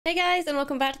Hey guys, and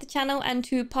welcome back to the channel and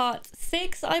to part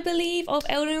 6, I believe, of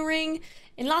Elden Ring.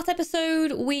 In last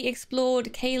episode, we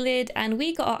explored Caelid and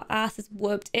we got our asses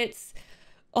whooped. It's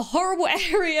a horrible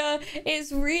area.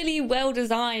 It's really well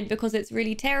designed because it's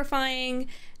really terrifying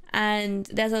and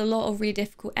there's a lot of really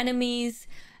difficult enemies.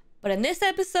 But in this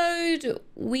episode,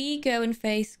 we go and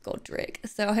face Godrick.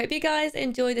 So I hope you guys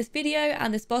enjoy this video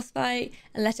and this boss fight,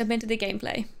 and let's jump into the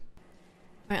gameplay.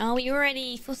 Right, are we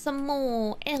ready for some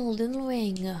more Elden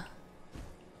Ring?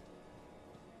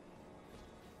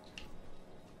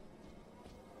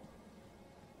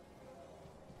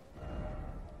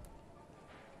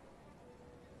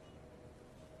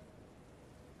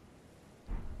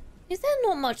 Is there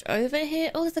not much over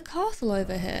here? Oh, there's a castle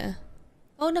over here.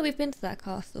 Oh no, we've been to that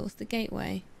castle. It's the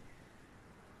gateway.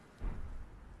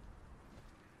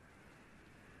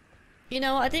 You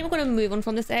know, I think we're going to move on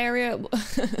from this area.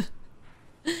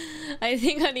 I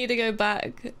think I need to go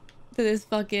back to this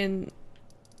fucking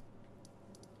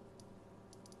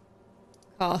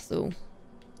castle.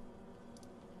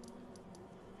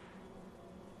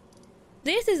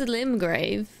 This is a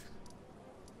Limgrave,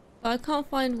 but I can't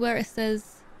find where it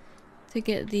says to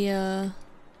get the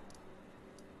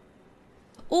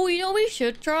Oh, you know what we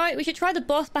should try? We should try the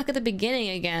boss back at the beginning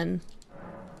again.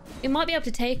 We might be able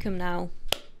to take him now.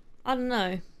 I don't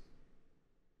know.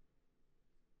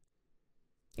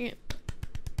 Yeah.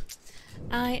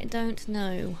 I don't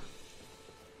know.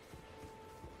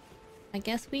 I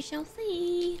guess we shall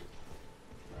see.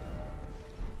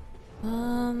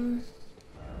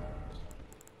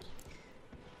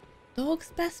 Dog's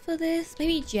best for this?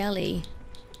 Maybe jelly.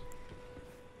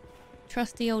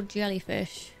 Trusty old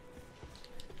jellyfish.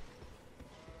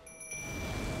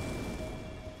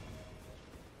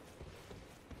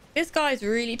 This guy's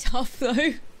really tough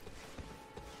though.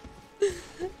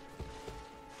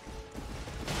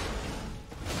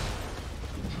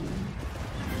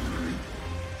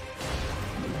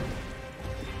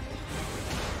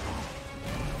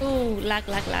 Oh, lag,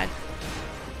 lag, lag.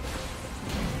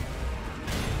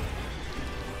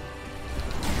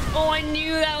 Oh, I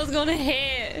knew that was gonna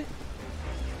hit.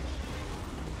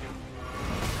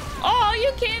 Oh, are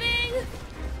you kidding?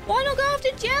 Why not go after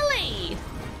jelly?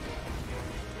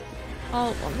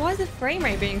 Oh, why is the frame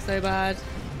rate being so bad?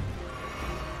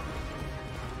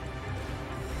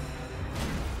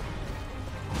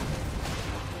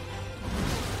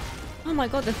 Oh my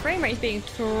god, the frame rate is being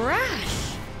trash.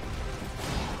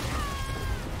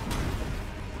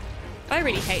 I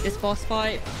really hate this boss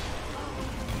fight.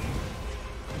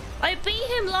 I beat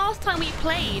him last time we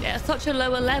played at such a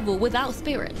lower level without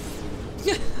spirits.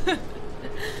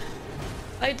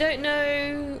 I don't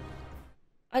know.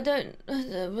 I don't.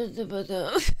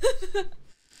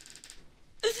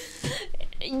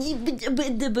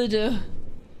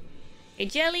 Okay,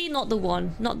 jelly, not the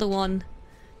one. Not the one.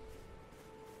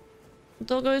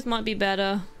 Doggos might be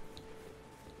better.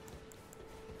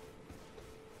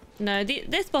 No,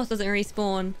 this boss doesn't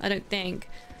respawn, I don't think.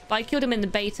 But I killed him in the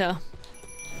beta.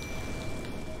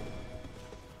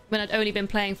 When I'd only been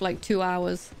playing for like 2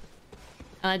 hours.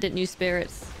 And I didn't use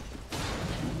spirits.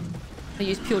 I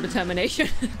used pure determination.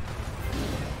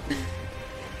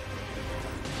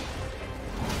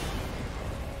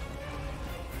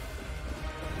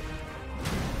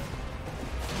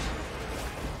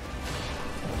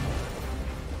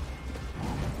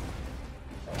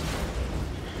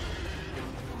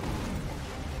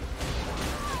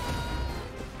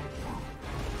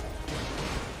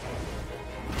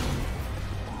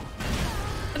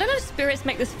 I don't know if spirits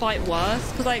make this fight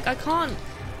worse, because like I can't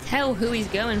tell who he's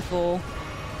going for.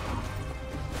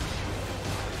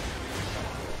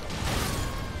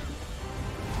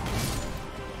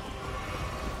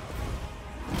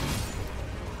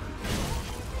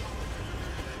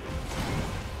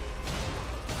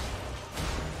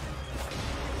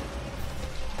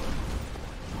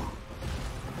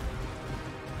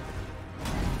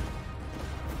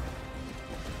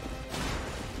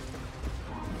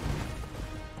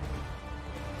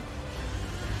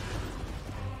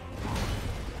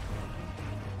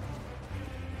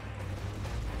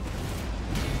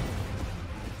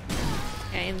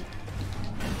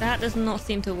 That does not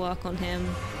seem to work on him.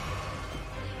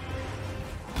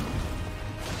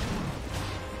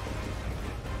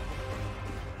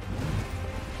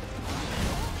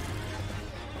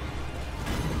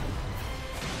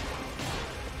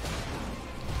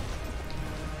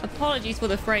 Apologies for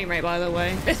the frame rate, by the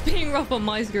way. It's being rough on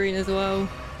my screen as well.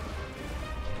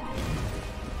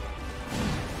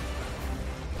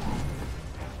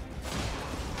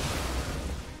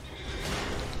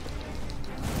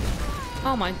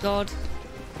 Oh my god.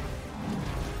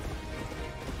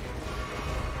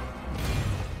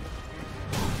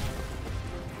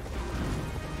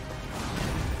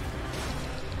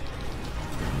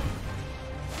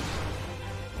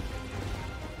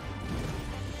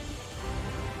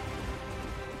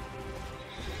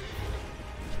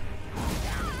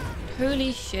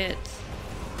 Holy shit.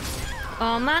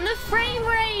 Oh man, the frame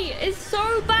rate is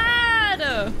so bad.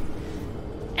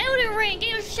 Elden Ring, get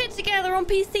your shit together on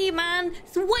PC, man.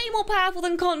 It's way more powerful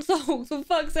than consoles, for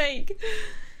fuck's sake.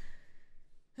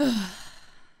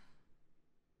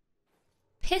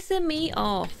 Pissing me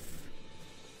off.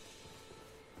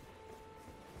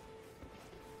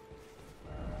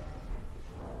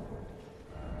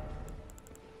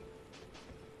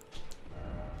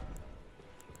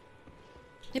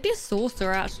 Maybe a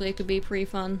sorcerer actually could be pretty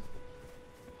fun.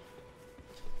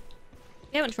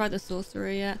 I haven't tried the sorcerer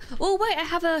yet. Oh wait, I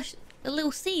have a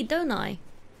little seed, don't I?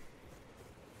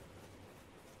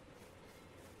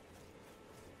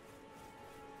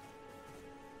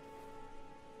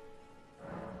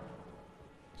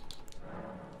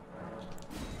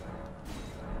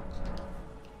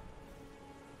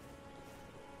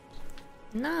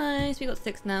 Nice, we got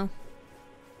 6 now.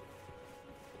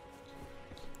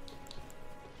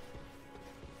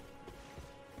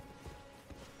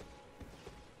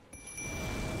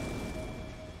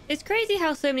 It's crazy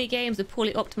how so many games are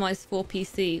poorly optimized for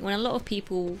PC when a lot of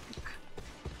people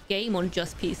game on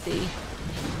just PC.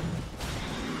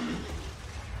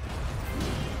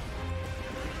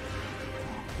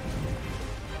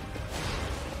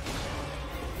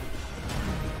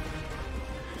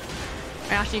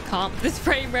 I actually can't with this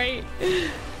frame rate.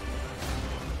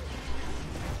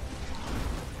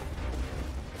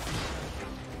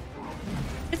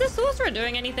 Is the sorcerer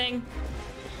doing anything?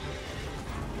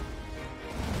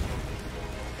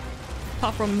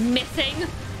 Apart from missing.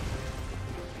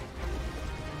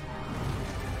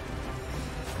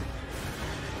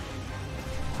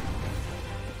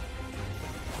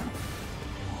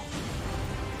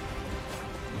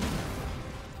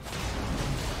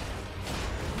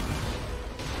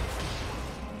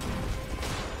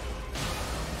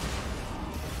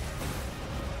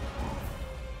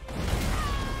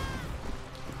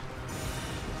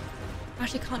 I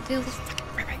actually can't deal with this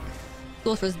fucking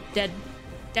sorcerer's dead.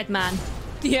 Dead man.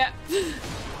 Yeah.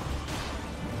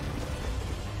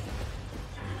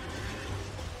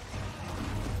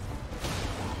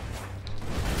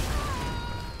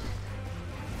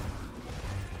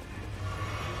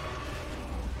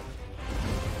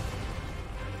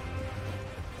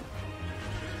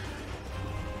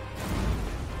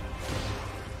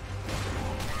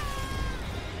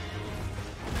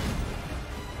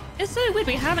 It's so weird,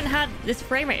 we haven't had this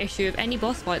frame rate issue of any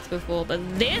boss fights before, but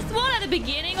this one at the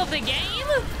beginning of the game?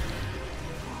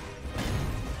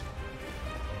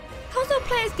 Console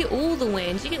players get all the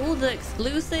wins, you get all the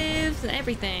exclusives and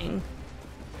everything.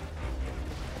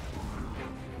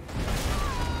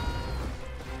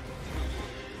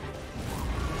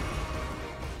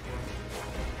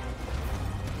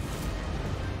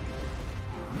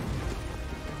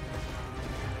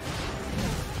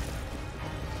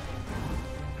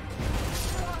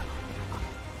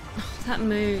 That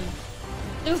move.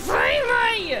 The frame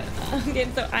rate! I'm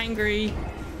getting so angry.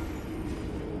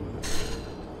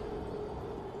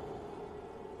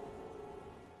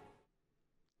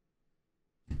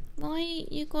 Why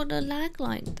you gotta lag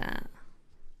like that?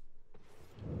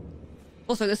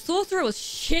 Also, the sorcerer was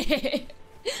shit.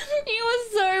 He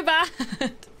was so bad.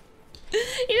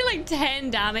 He did like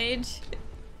 10 damage.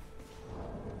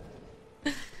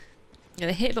 Yeah,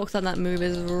 the hitbox on that move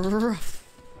is rough.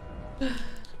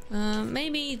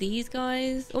 Maybe these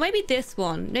guys, or maybe this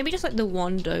one, maybe just like the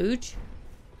one doge.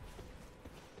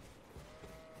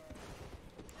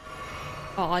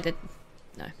 Oh, I did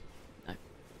no,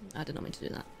 I did not mean to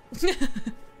do that.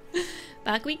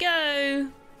 Back we go.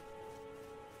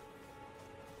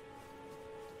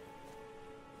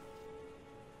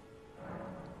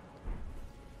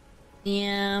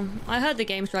 Yeah, I heard the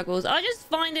game struggles. I just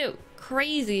find it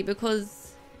crazy because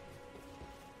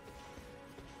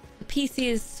PC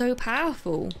is so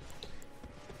powerful.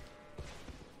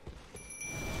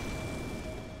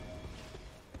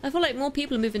 I feel like more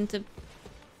people are moving to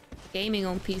gaming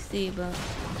on PC, but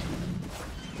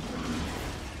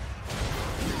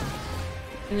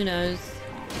who knows?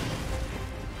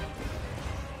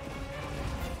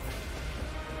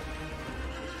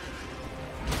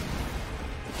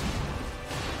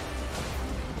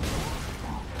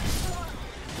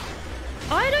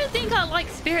 I don't think I like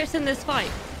spirits in this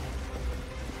fight.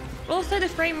 Also, the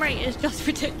frame rate is just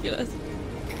ridiculous.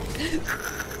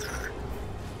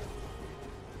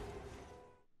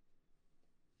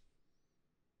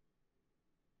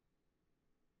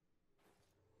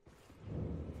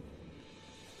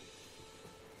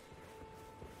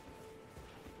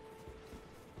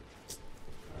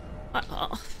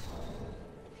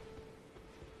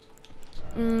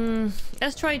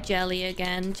 Let's try Jelly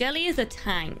again. Jelly is a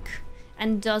tank.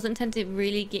 and doesn't tend to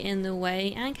really get in the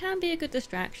way and can be a good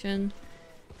distraction.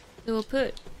 So we'll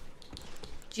put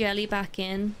Jelly back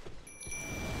in.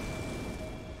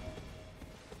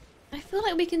 I feel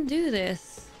like we can do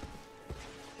this.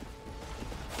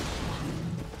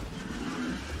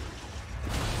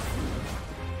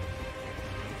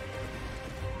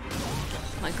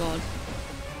 Oh my god.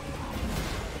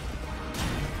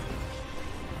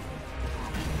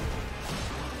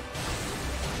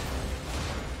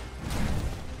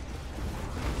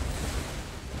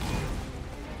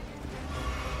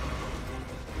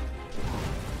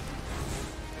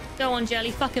 Go on, Jelly,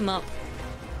 fuck him up.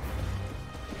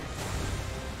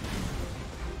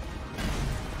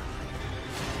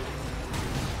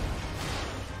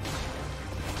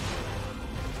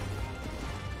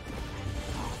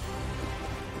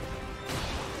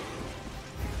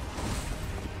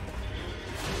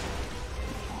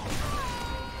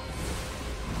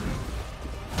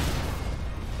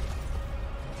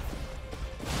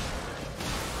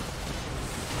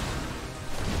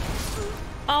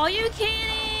 Are you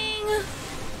kidding?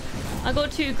 I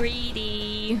got too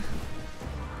greedy.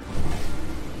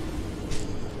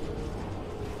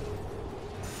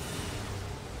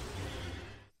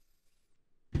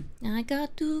 I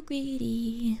got too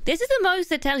greedy. This is the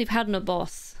most attempts we've had on a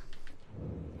boss.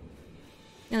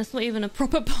 And it's not even a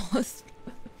proper boss.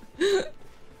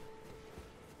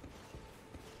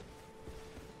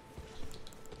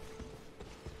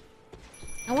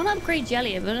 I want to upgrade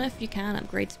Jelly, but I don't know if you can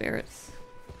upgrade spirits.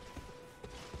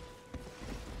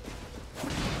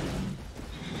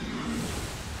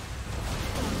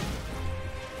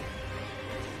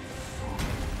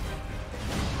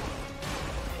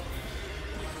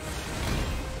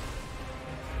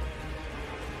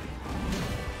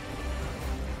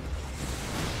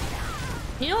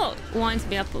 You know what winds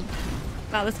me up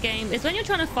about this game is when you're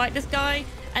trying to fight this guy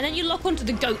and then you lock onto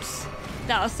the goats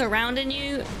that are surrounding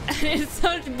you, and it's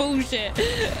such bullshit.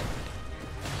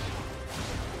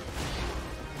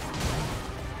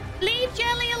 Leave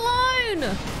Jelly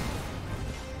alone!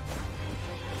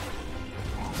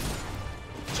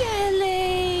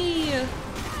 Jelly!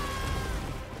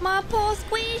 My poor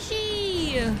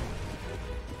squishy!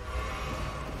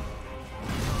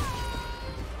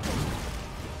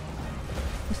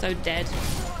 I'm so dead.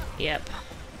 Yep.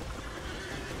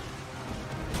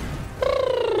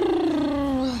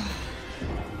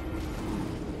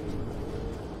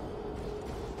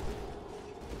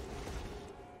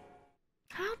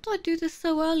 How did I do this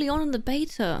so early on in the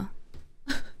beta?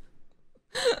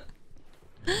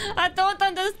 I don't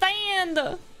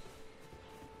understand.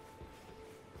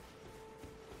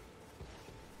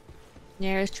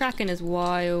 Yeah, his tracking is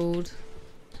wild.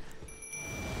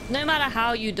 No matter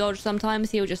how you dodge,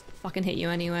 sometimes he'll just fucking hit you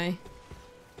anyway.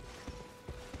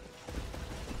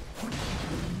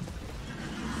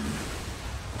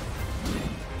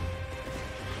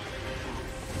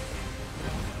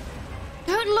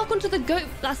 Don't lock onto the goat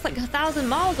that's like 1,000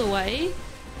 miles away.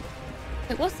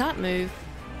 Like, what's that move?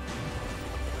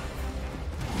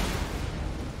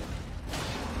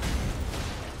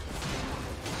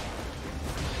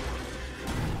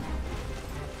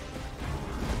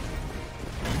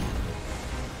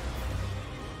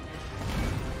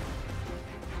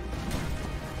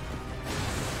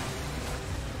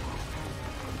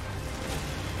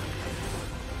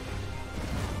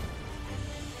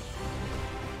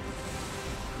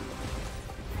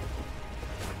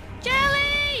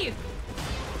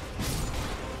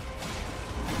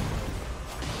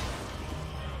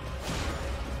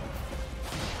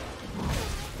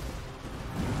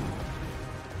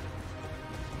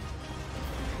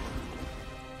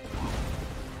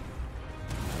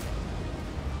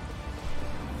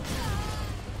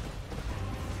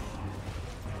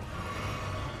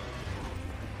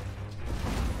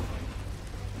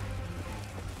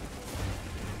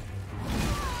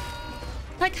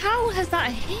 Like, how has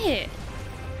that hit?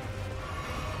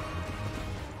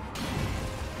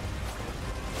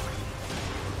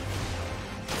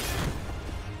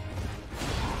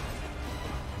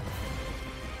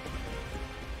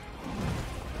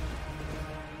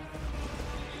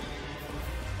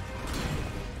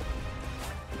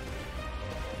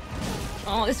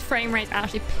 Oh, this frame rate's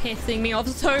actually pissing me off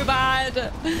so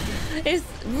bad. It's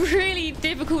really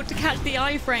difficult to catch the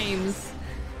iframes.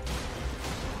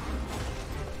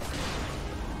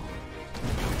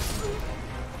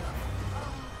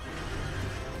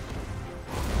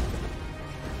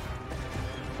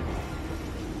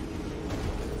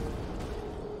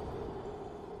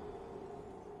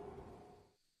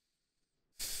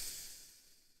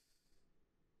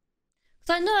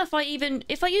 So I know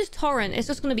if I use torrent, it's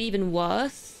just going to be even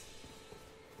worse.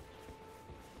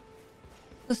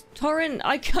 Because Torrent,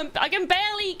 I can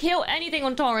barely kill anything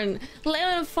on Torrent, let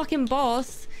alone a fucking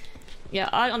boss. Yeah,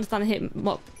 I don't understand the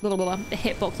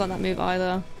hitbox on that move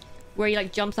either. Where he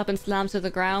like jumps up and slams to the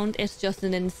ground. It's just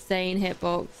an insane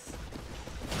hitbox.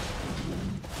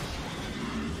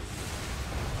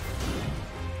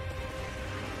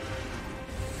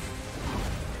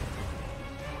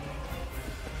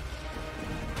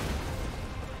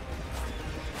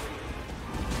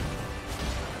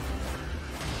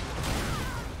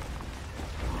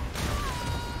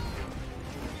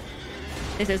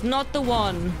 This is not the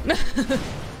one.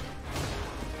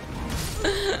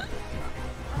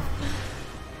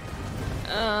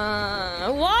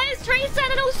 Why is Tree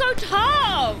Sentinel so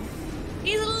tough?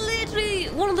 He's literally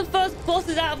one of the first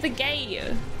bosses out of the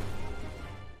gate.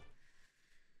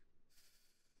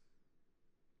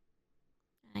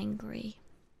 Angry.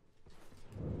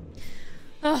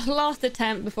 Last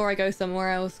attempt before I go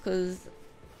somewhere else, because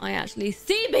I actually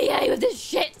CBA with this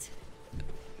shit.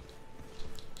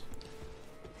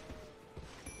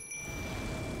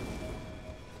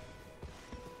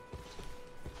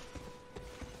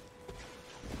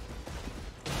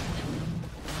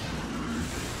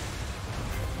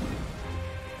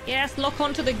 Yes, lock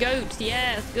onto the goat.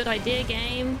 Yes, good idea,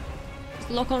 game.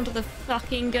 Just lock onto the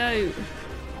fucking goat.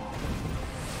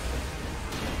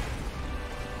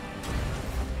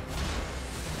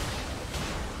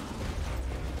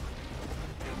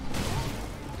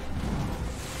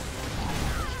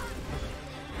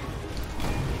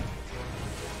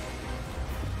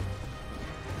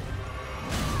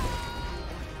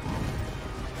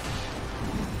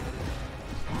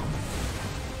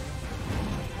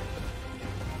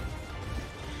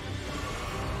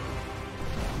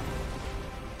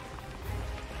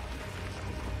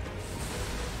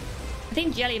 I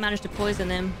think Jelly managed to poison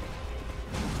him.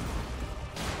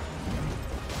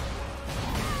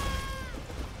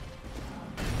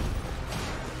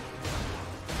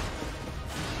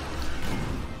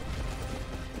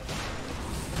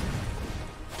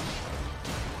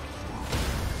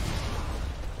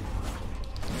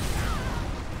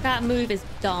 That move is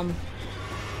dumb.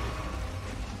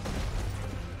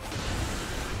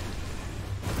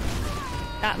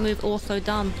 That move also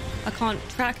dumb. I can't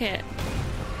track it.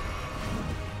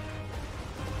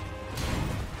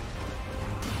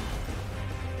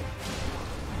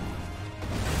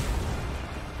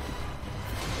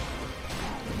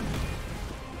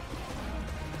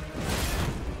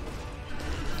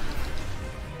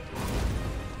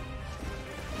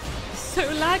 So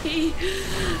laggy.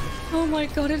 Oh my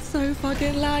god, it's so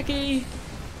fucking laggy.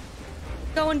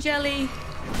 Go on, Jelly.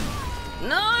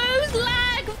 No,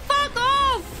 lag! Fuck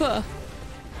off!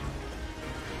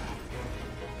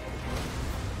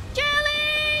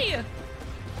 Jelly!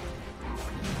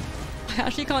 I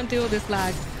actually can't deal with this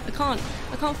lag. I can't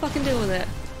fucking deal with it.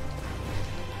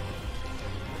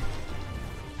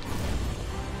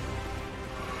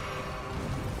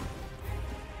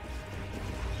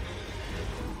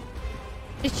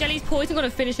 Is Jelly's poison gonna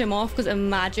finish him off? Because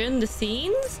imagine the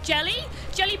scenes. Jelly?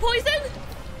 Jelly poison?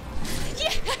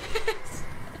 Yes!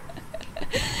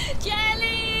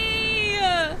 Jelly!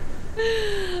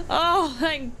 Oh,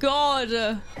 thank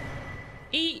God.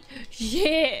 Eat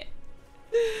shit.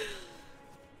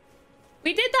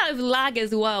 We did that with lag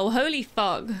as well. Holy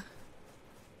fuck.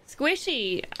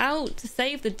 Squishy out to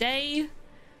save the day.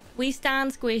 We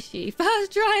stand Squishy.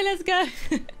 First try, let's go.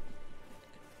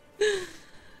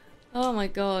 Oh my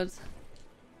god.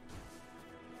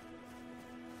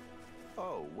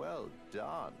 Oh, well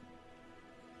done.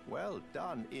 Well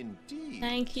done indeed.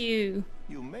 Thank you.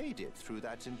 You made it through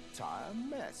that entire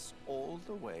mess all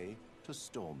the way to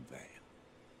Stormveil.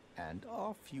 And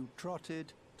off you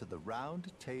trotted to the Round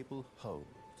Table Hold.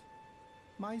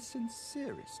 My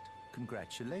sincerest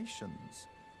congratulations.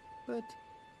 But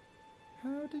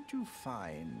how did you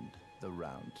find the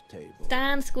Round Table?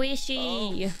 Stand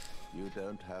Squishy. Oh. You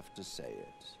don't have to say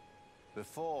it.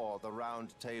 Before, the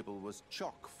Round Table was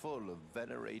chock full of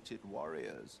venerated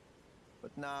warriors.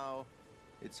 But now,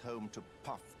 it's home to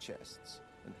puff chests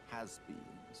and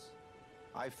has-beens.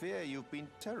 I fear you've been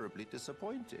terribly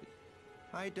disappointed.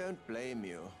 I don't blame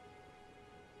you.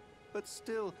 But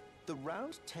still, the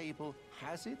Round Table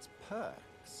has its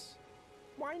perks.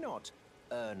 Why not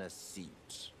earn a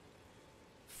seat?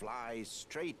 Fly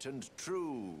straight and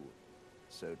true,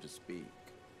 so to speak.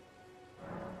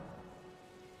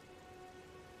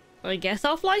 I guess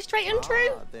I'll fly straight and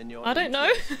true. I don't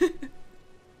know.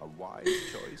 A wise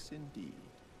choice indeed.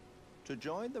 To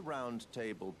join the Round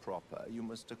Table proper, you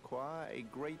must acquire a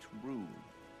great rune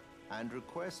and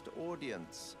request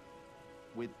audience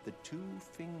with the two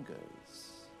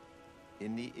fingers.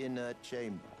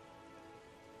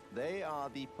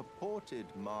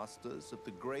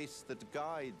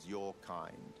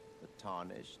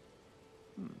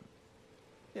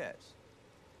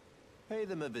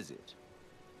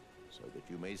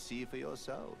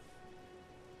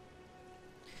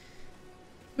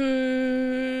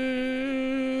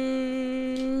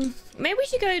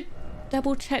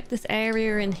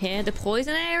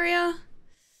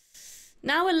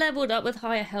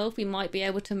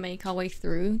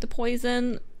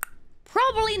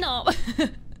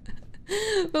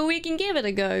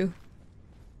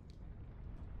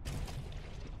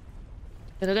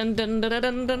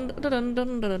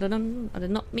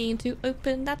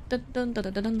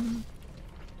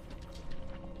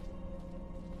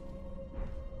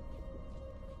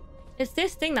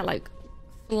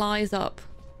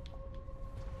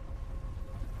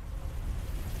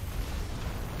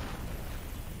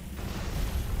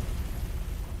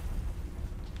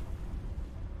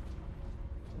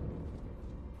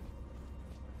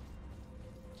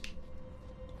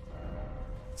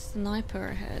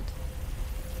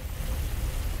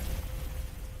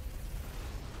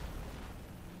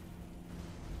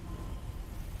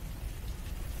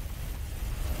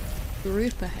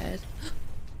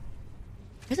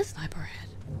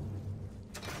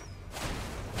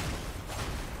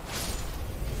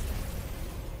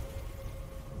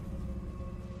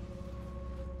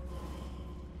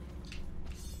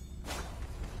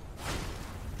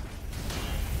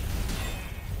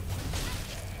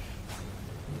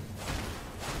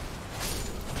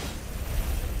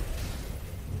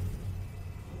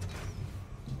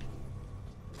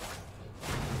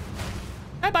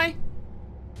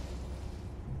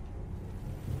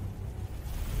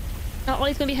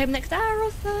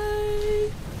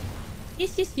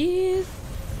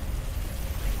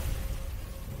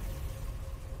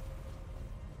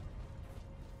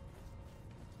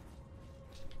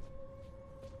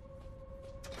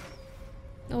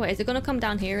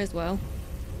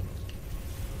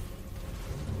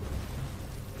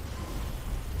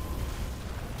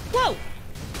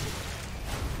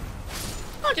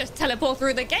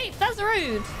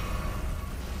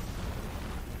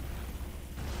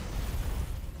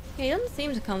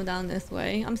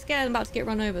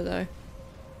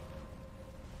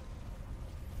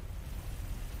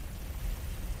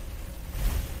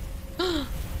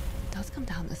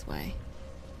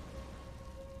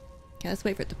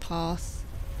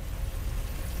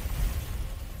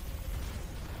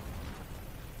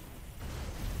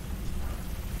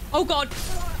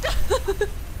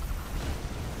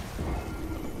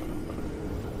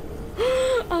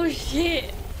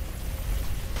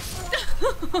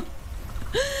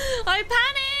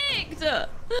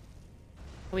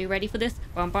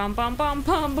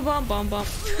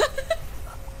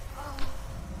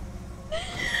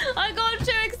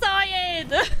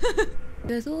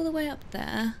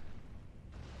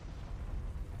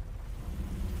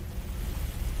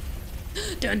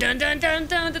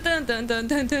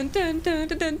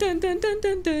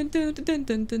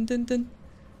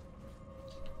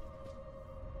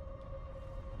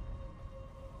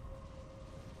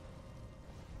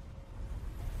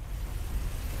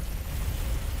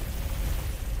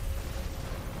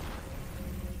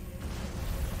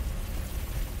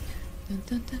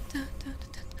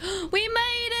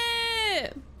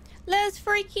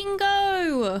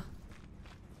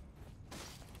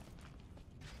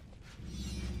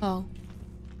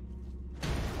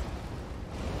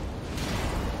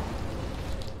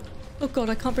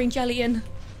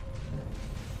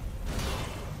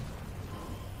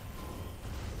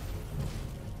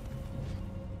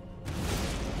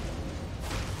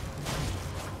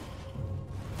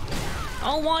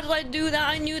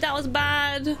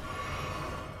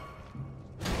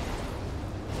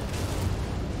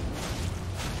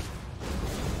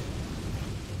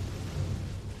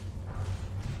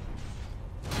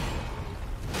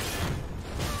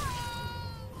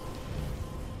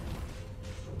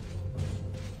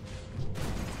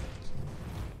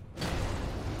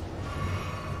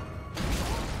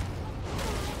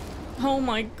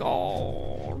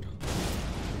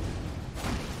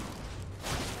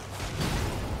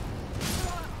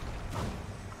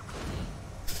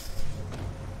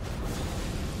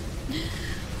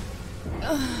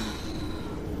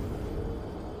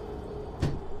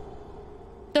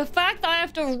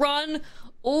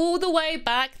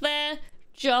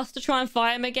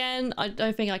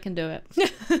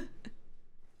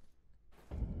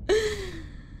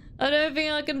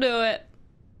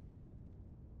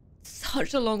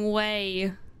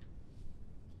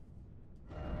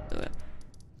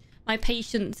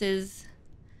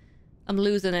 I'm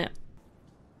losing it.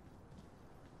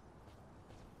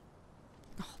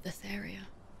 Oh, this area.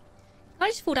 Can I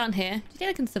just fall down here? Do you think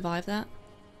I can survive that?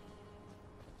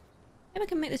 Maybe I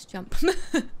can make this jump. Whee!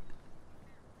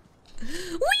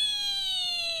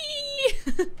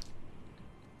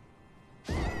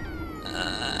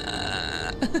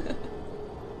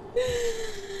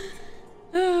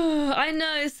 I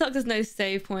know, it sucks there's no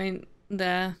save point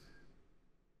there.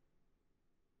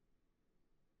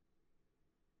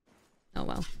 Oh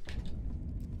well.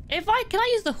 Can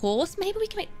I use the horse? Maybe we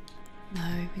can make...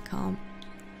 No, we can't.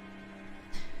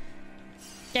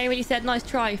 Jay really said, nice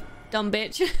try, dumb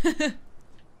bitch.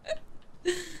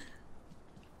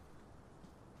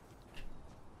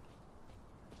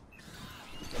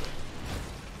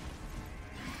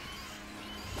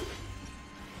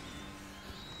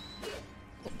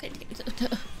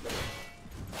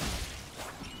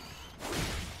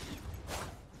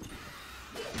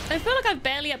 I feel like I've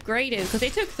barely upgraded because they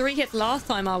took 3 hits last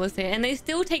time I was here and they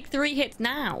still take 3 hits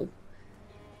now.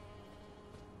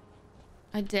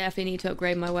 I definitely need to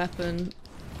upgrade my weapon.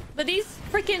 But these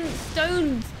freaking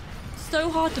stones, so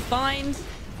hard to find.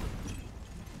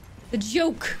 The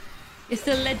joke. It's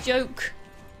the lead joke.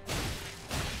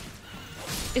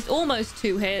 It's almost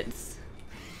 2 hits.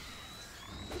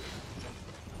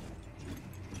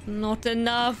 Not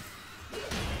enough.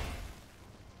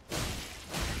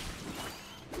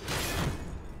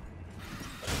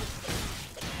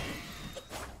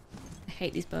 I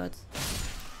hate these birds.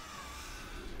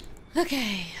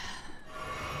 Okay.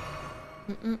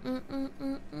 I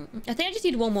think I just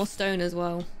need 1 more stone as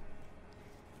well.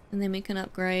 And then we can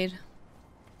upgrade.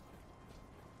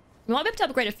 We might be able to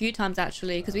upgrade a few times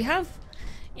actually, because we have,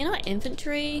 in our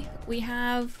inventory, we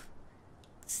have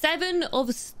 7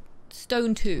 of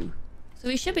stone 2. So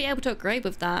we should be able to upgrade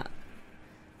with that.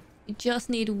 We just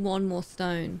need 1 more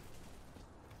stone.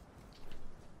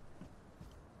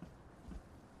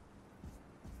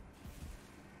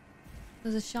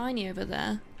 There's a shiny over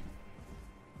there.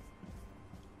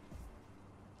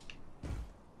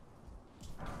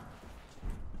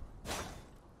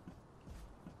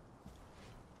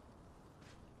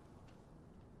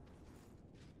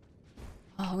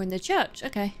 Oh, we're in the church.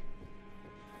 Okay.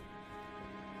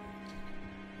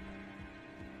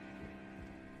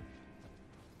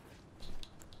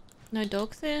 No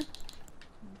dogs here?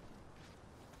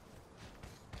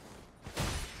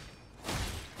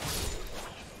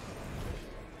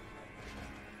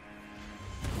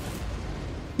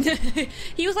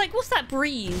 He was like, what's that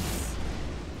breeze?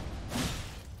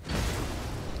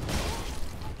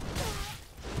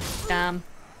 Damn.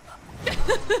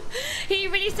 He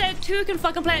really said 2 can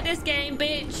fucking play at this game,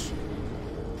 bitch.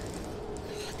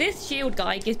 This shield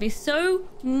guy gives me so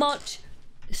much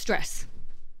stress.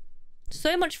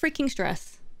 So much freaking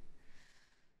stress.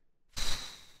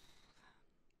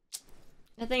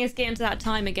 I think it's getting to that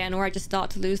time again where I just start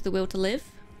to lose the will to live.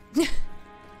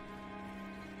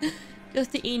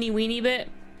 Just the eeny weeny bit.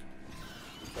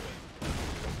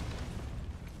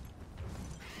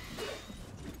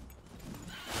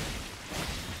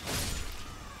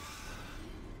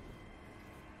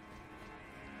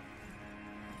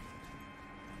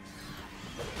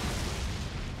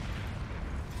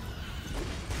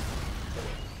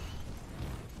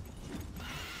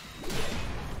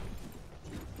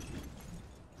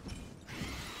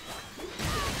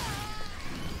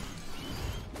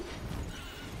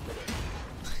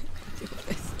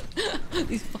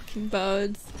 These fucking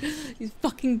birds. These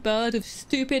fucking bird of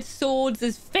stupid swords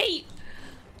as feet.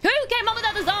 Who came up with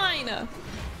that design?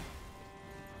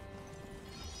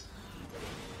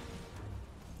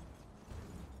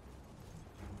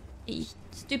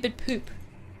 Stupid poop.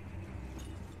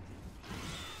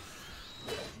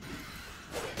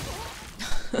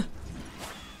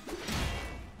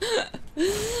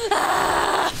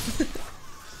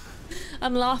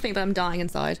 I'm laughing, but I'm dying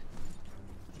inside.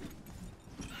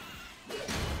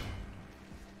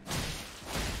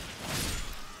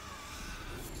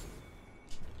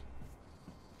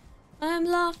 I'm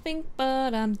laughing,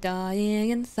 but I'm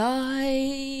dying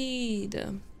inside.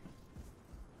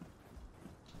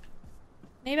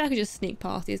 Maybe I could just sneak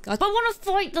past these guys. But I want to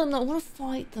fight them. I want to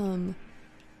fight them.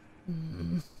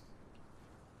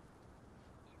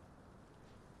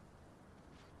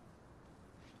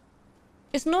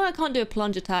 It's not I can't do a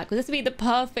plunge attack, because this would be the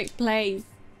perfect place.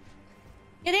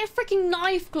 Yeah, they have freaking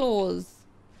knife claws.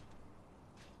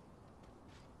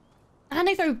 And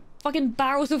they throw fucking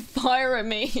barrels of fire at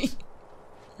me.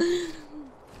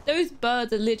 Those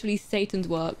birds are literally Satan's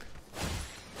work.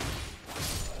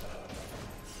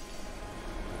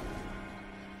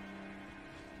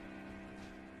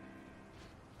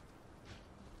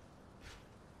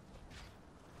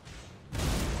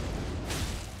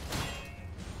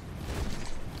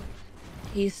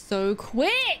 He's so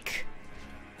quick!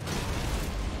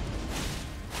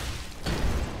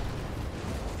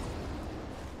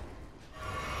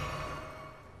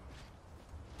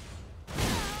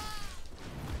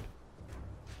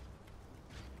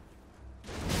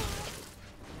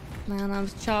 Man, I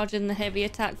was charging the heavy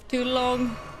attack for too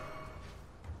long.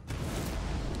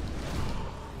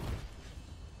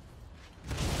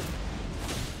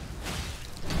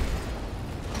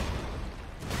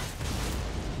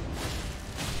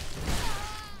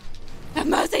 Have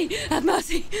mercy! Have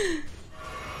mercy!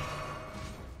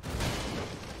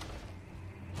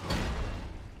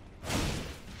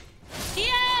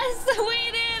 Yes!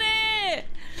 We did it!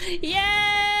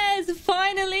 Yes!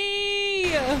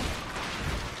 Finally!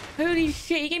 Holy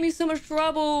shit, he gave me so much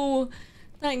trouble.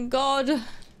 Thank God.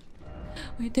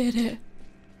 We did it.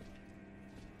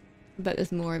 I bet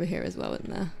there's more over here as well, isn't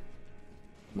there?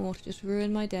 More to just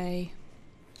ruin my day.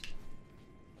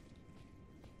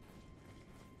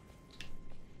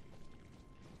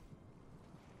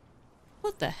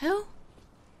 What the hell?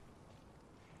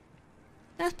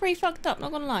 That's pretty fucked up,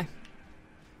 not gonna lie.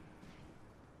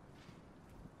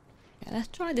 Yeah, let's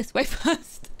try this way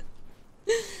first.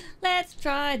 Let's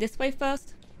try this way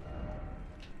first.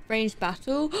 Ranged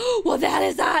battle. What the hell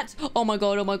is that? Oh my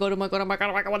god, oh my god, oh my god, oh my god,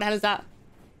 oh my god, what the hell is that?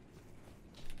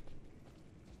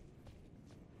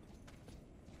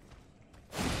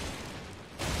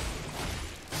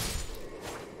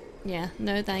 Yeah,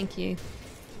 no thank you.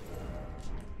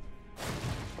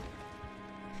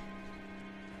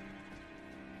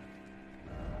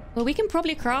 Well, we can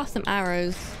probably craft some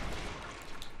arrows.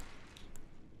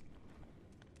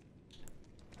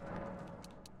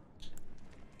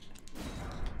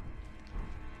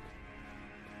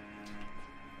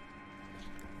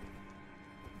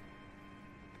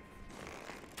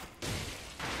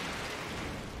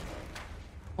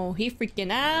 Oh, he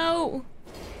freaking out.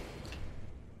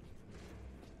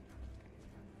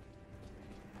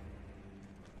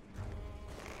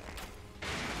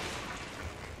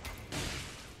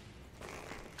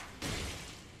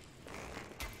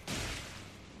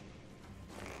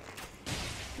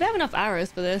 We have enough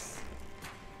arrows for this.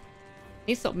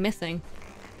 He stopped missing.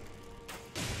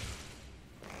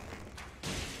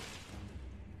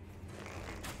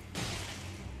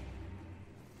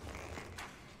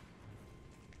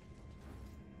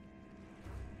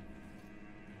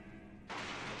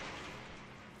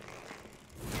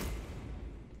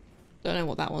 Don't know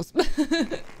what that was.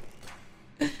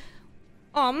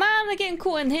 Oh man, they're getting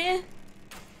caught in here.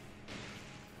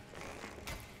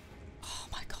 Oh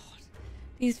my god.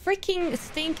 These freaking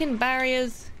stinking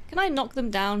barriers. Can I knock them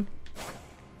down?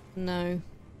 No.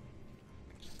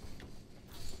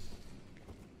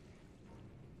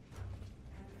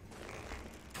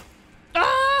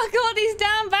 Oh god, these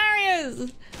damn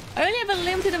barriers! I only have a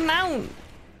limited amount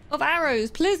of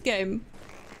arrows. Please, game.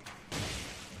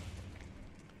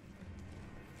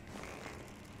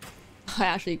 I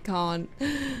actually can't.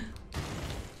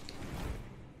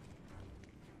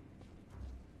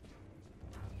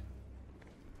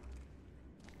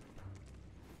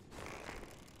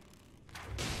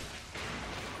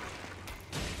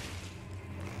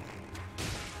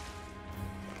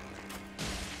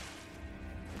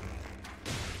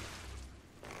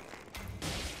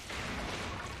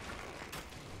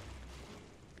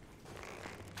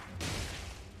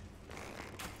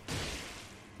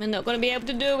 I'm not gonna be able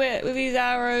to do it with these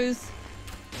arrows.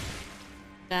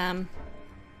 Damn.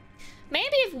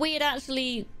 Maybe if we had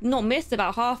actually not missed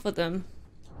about half of them.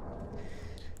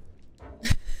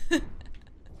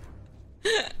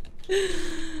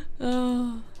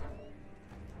 Oh.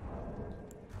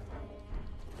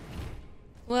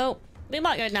 Well, we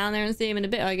might go down there and see him in a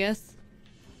bit, I guess.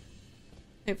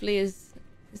 Hopefully his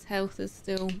health is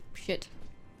still shit.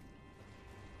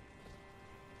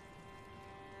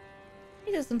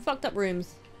 These are some fucked up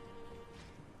rooms.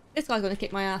 This guy's gonna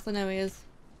kick my ass, I know he is.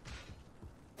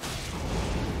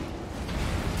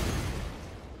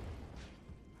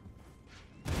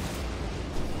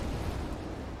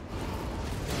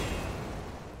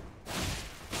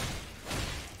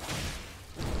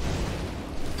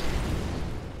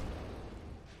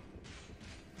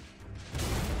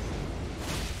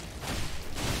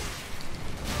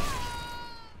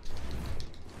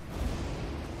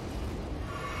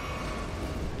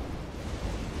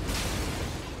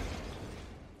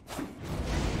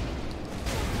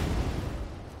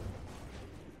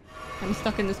 I'm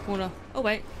stuck in this corner. Oh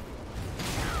wait.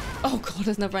 Oh god,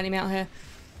 there's another enemy out here.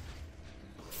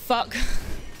 Fuck.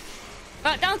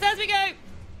 Right, downstairs we go.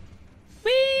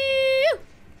 Whee!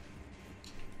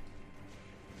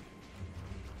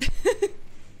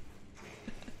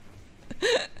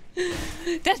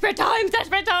 Desperate times!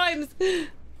 Desperate times!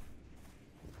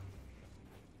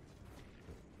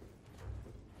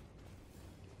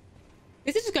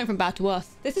 This is just going from bad to worse.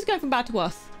 This is going from bad to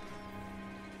worse.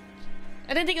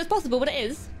 I didn't think it was possible, but it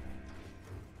is.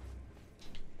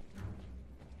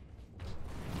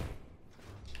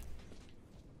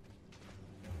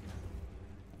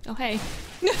 Oh, hey.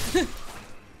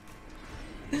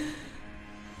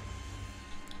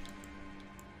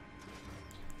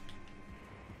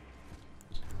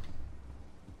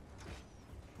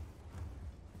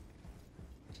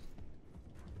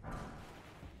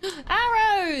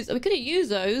 Arrows! We could have used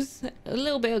those a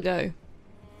little bit ago.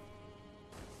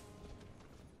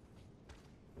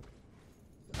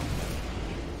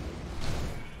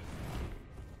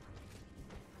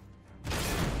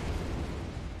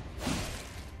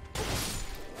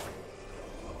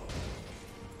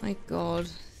 My God.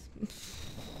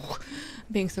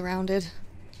 Being surrounded.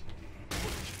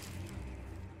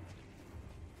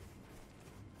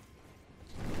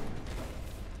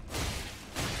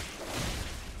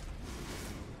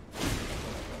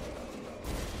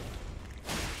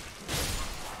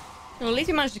 Well, at least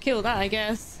we managed to kill that, I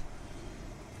guess.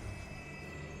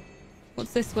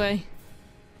 What's this way?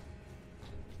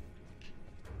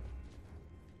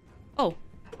 Oh.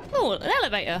 Oh, an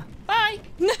elevator. Bye!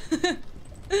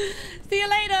 See you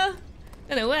later!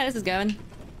 Don't know where this is going.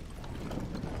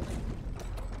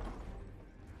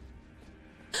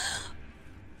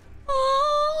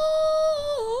 Oh!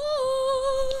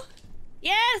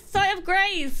 Yes! Sight of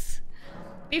Grace!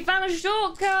 We found a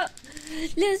shortcut!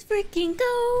 Let's freaking go!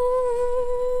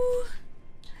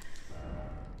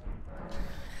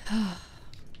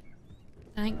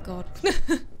 Thank God.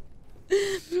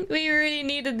 We really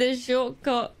needed this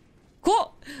shortcut.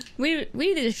 What? We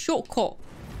needed a shortcut.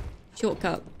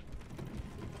 Shortcut.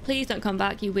 Please don't come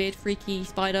back, you weird, freaky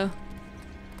spider.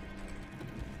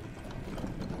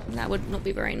 That would not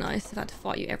be very nice if I had to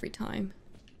fight you every time.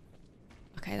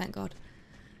 Okay, thank God.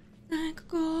 Thank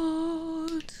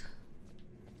God.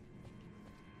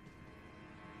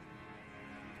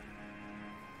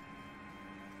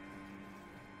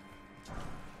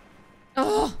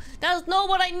 Oh, that's not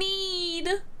what I need.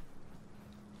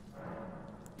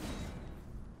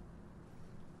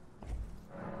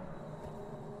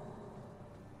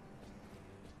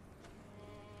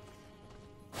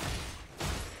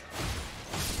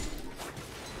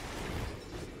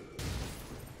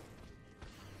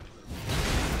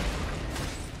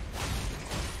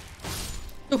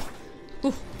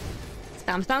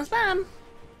 Spam, spam, spam.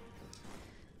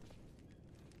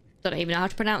 Don't even know how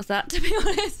to pronounce that, to be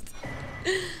honest.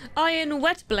 Iron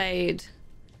wet blade.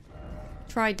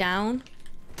 Try down.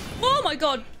 Oh my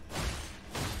God.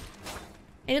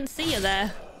 I didn't see you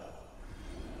there.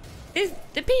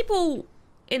 The people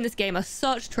in this game are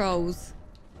such trolls.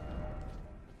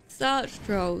 Such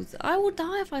trolls. I will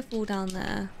die if I fall down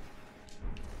there.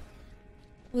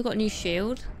 We've got a new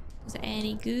shield. Is it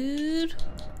any good?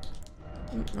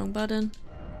 Wrong button.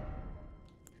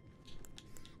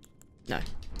 No,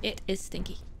 it is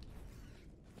stinky.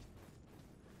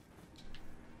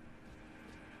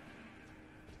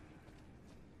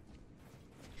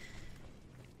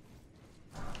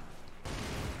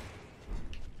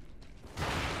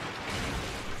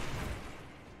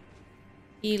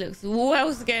 He looks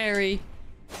well scary.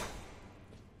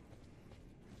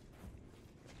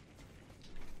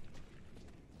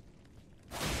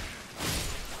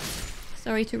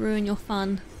 Sorry to ruin your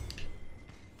fun.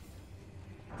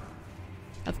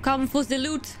 I've come for the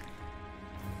loot.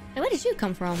 Hey, where did you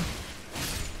come from?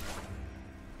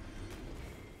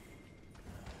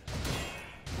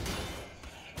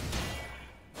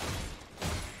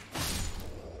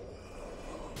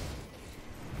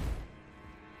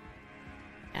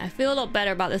 I feel a lot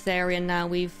better about this area now.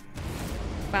 We've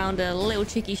found a little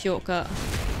cheeky shortcut.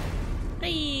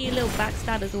 Hey, a little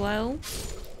backstab as well.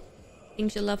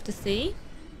 Things you'll love to see.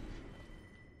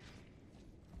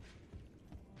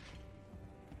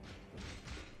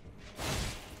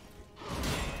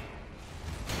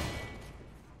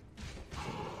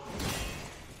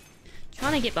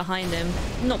 Trying to get behind him.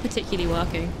 Not particularly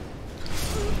working.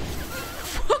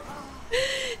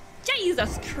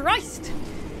 Jesus Christ!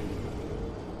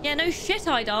 Yeah, no shit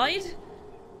I died.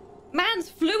 Man's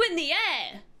flew in the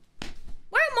air.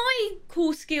 Where are my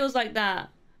cool skills like that?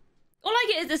 All I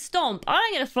get is a stomp. I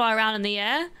don't get to fly around in the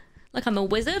air. Like I'm a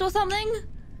wizard or something.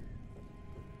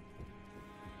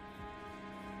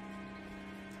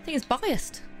 I think it's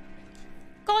biased.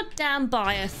 Goddamn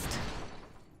biased.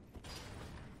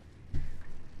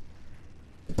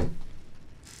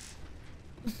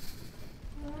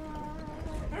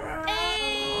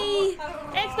 Hey!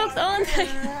 Xbox Thanks,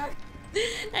 on.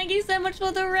 Thank you so much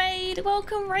for the raid.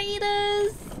 Welcome,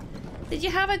 raiders. Did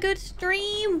you have a good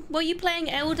stream? Were you playing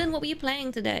Elden? What were you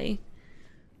playing today?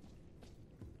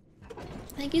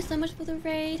 Thank you so much for the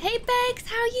raid. Hey, Bex,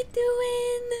 how you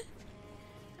doing?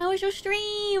 How was your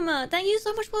stream? Thank you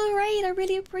so much for the raid. I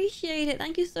really appreciate it.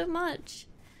 Thank you so much.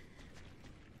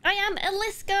 I am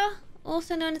Alyska,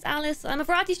 also known as Alice. I'm a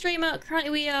variety streamer. Currently,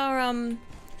 we are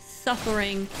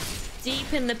suffering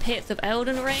deep in the pits of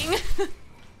Elden Ring.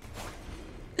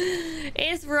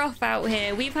 It's rough out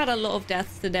here. We've had a lot of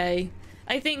deaths today.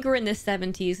 I think we're in the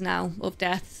 70s now of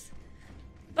deaths.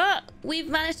 But we've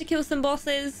managed to kill some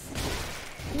bosses.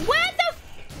 Where the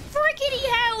frickety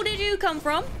hell did you come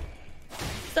from,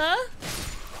 sir?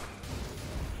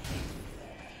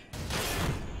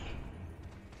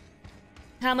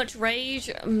 How much rage?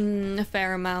 A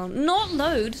fair amount. Not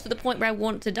loads to the point where I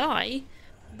want to die,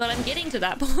 but I'm getting to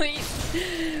that point.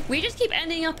 We just keep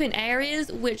ending up in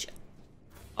areas which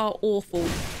are awful.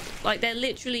 Like, they're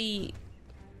literally...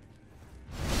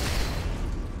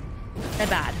 They're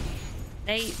bad.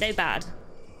 They're bad.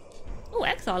 Oh,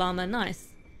 exile armor. Nice.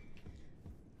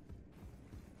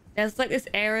 There's like this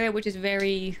area which is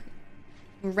very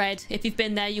red. If you've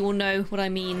been there, you will know what I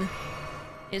mean.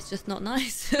 It's just not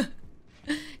nice.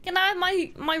 Can I have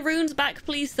my runes back,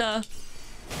 please, sir?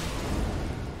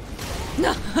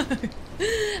 No!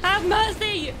 Have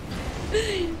mercy!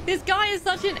 This guy is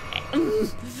such an...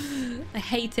 I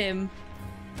hate him.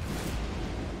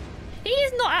 He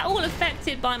is not at all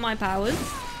affected by my powers.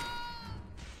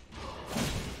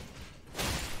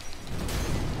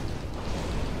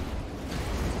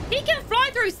 He can fly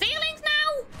through ceilings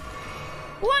now?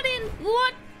 What in...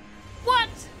 What?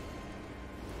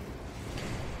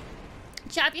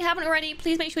 Chat, if you haven't already,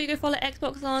 please make sure you go follow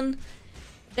Xbox on.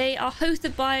 They are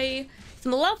hosted by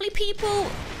some lovely people,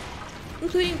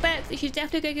 including Bex. You should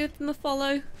definitely go give them a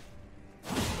follow.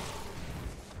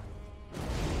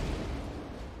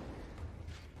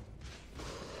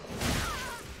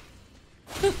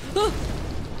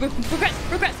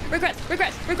 Regrets.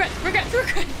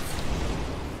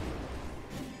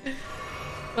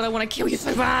 But I want to kill you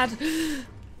so bad.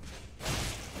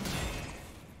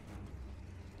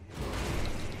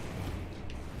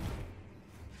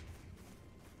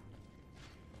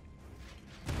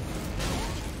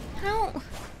 How?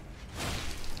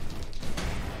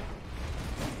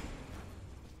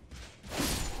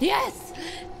 Yes!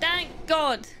 Thank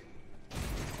God.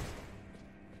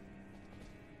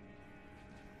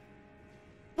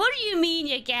 What do you mean,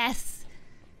 you guess?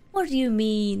 What do you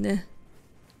mean?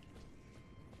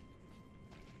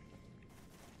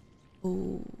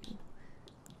 Oh.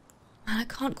 I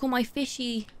can't call my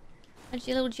fishy.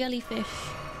 Actually, a little jellyfish.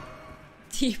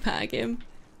 Teabag him.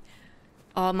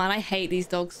 Oh man, I hate these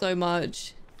dogs so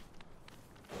much.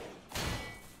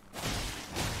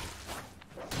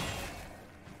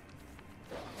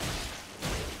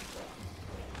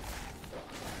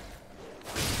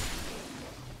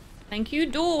 Thank you,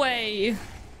 doorway.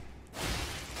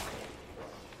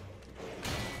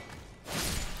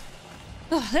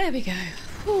 Oh, there we go.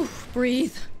 Whew,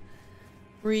 breathe.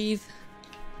 Breathe.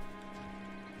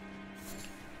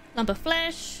 Lump of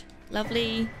flesh.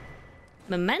 Lovely.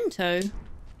 Memento.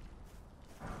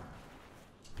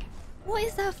 What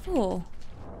is that for?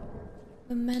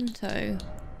 Memento.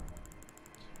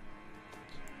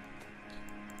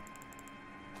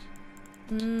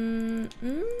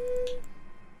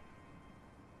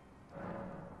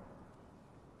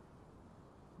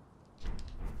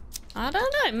 I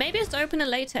don't know. Maybe it's to open a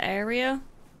later area.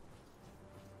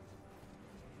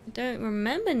 I don't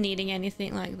remember needing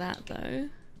anything like that though.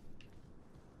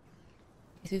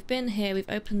 So we've been here, we've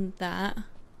opened that.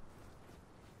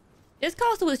 This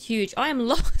castle was huge. I am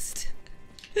lost.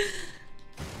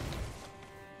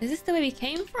 Is this the way we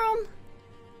came from?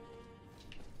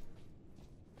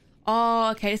 Oh,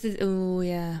 okay. This is... Oh,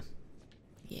 yeah.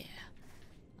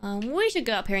 Yeah. We should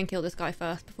go up here and kill this guy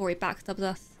first before he backstabs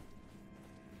us.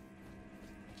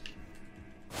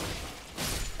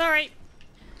 Sorry.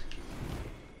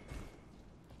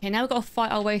 Okay, now we've got to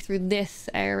fight our way through this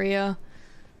area.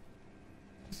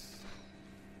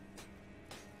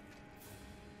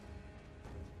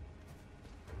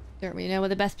 Don't really know where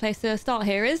the best place to start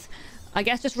here is. I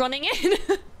guess just running in.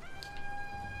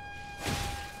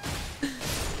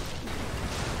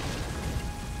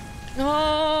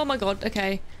 Oh my god,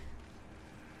 okay.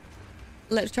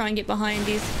 Let's try and get behind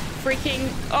these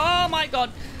freaking... Oh my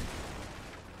god.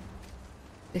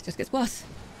 This just gets worse.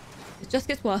 It just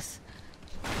gets worse.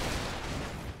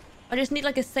 I just need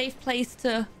like a safe place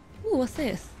to... Ooh, what's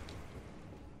this?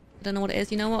 I don't know what it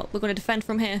is. You know what? We're going to defend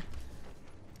from here.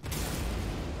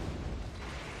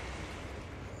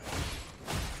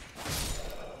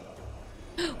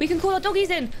 can call our doggies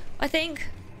in, I think.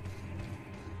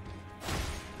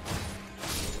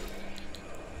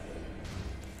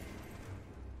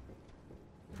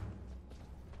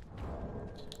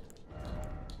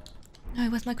 No,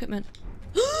 where's my equipment?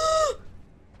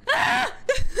 Ah!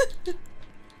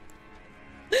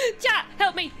 Chat,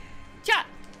 help me! Chat!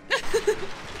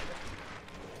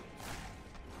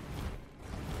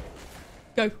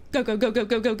 Go, go, go, go, go,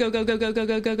 go, go, go, go, go, go, go,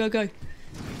 go, go, go, go.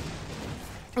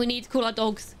 We need to call our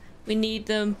dogs. We need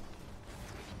them.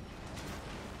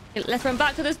 Okay, let's run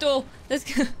back to this door. Let's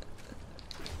go.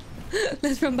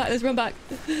 Let's run back, let's run back.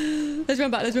 Let's run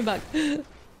back, let's run back.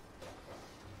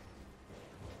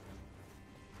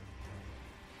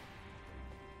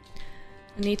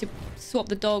 I need to swap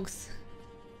the dogs.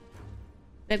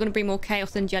 They're going to bring more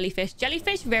chaos than jellyfish.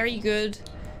 Jellyfish, very good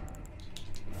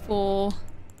for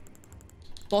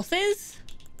bosses.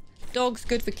 Dogs,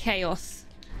 good for chaos.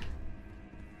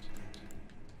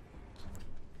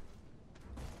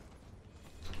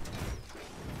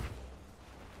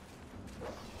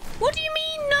 What do you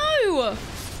mean no?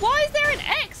 Why is there an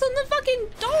X on the fucking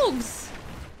dogs?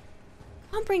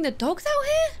 Can't bring the dogs out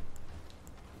here?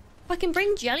 I can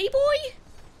bring Jelly Boy?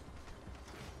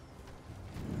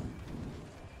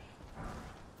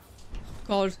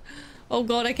 God. Oh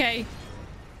god, okay.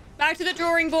 Back to the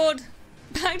drawing board.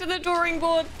 Back to the drawing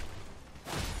board.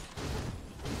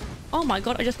 Oh my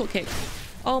god, I just got kicked.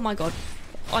 Oh my god.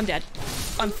 I'm dead.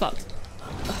 I'm fucked.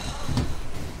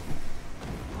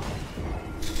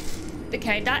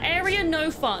 Okay, that area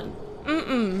no fun.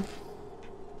 Mm-mm.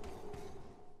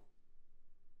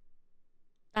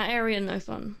 That area no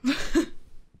fun.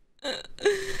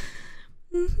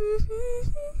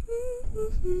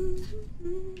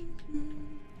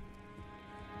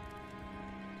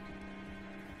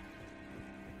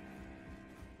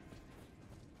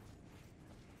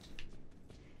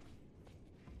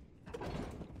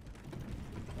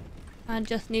 I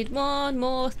just need one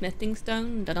more smithing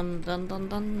stone. Dun dun dun dun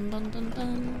dun dun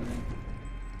dun.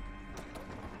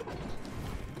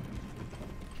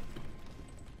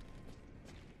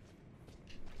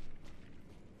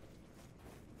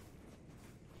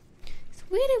 It's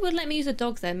weird it would let me use the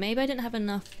dogs there. Maybe I didn't have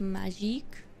enough magic.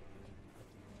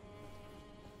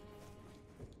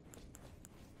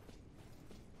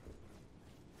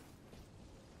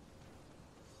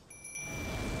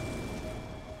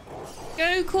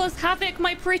 Go cause havoc,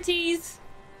 my pretties.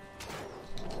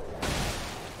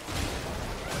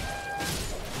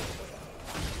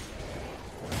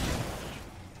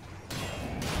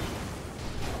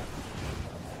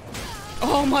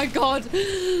 Oh my god.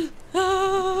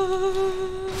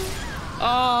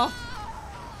 Oh.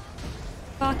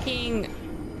 Fucking.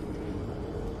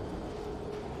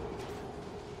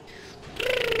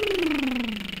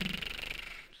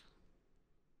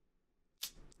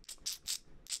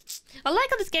 I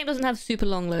like how this game doesn't have super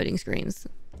long loading screens.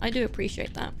 I do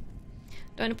appreciate that.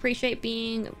 Don't appreciate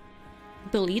being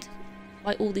bullied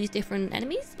by all these different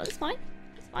enemies, but it's fine.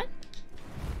 It's fine.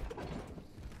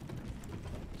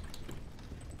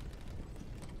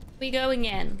 We go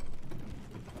again.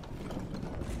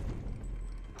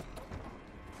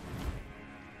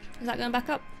 Is that going back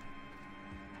up?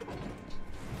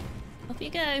 Off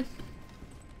you go.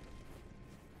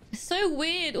 It's so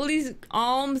weird. All these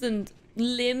arms and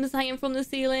limbs hanging from the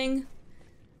ceiling.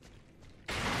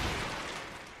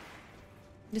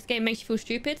 This game makes you feel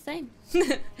stupid? Same.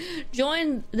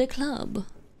 Join the club.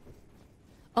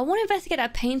 I want to investigate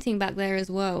that painting back there as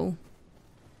well.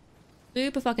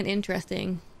 Super fucking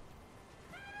interesting.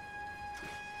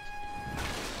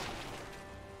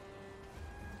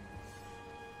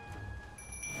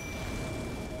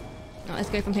 Oh, let's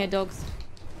go from here, dogs.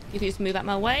 You can just move out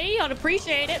my way. I'd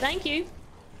appreciate it. Thank you.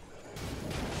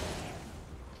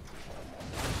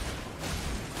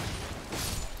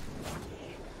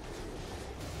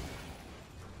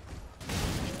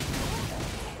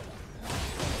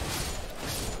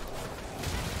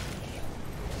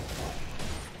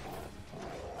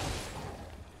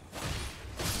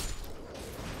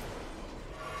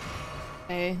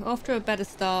 Okay, off to a better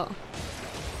start.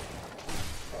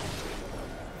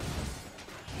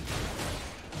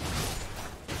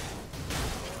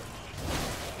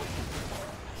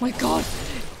 Oh my god!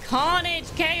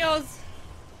 Carnage! Chaos!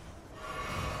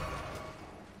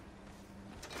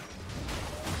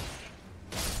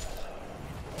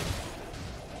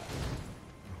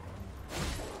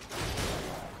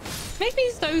 Makes me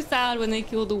so sad when they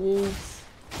kill the wolves.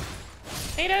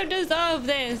 They don't deserve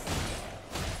this.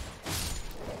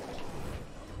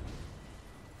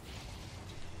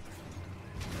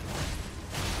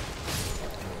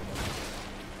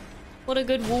 What a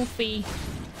good wolfie.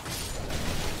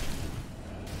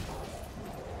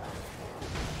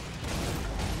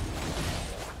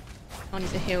 I need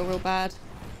to heal real bad.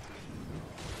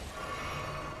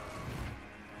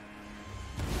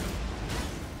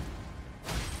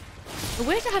 I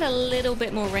wish I had a little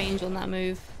bit more range on that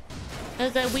move.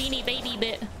 There's a weenie baby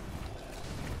bit.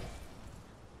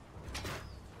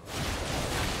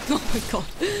 Oh my god.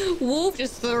 Wolf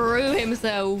just threw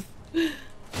himself. I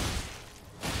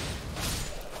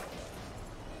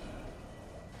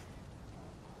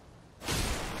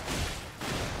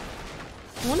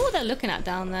wonder what they're looking at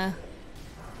down there.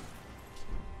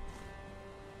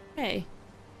 Hey.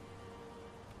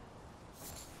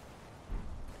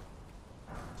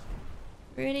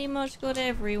 Pretty much got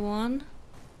everyone.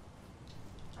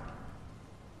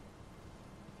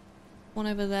 One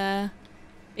over there.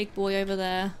 Big boy over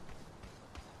there.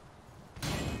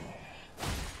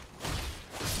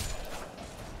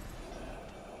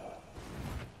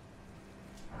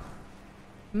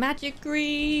 Magic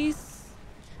grease.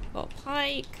 Got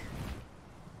pike.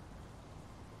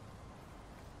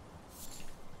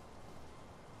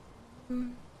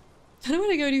 I don't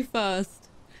want to go any first.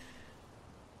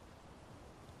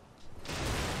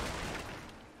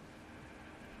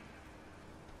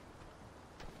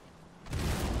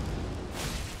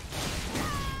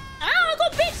 Ah, I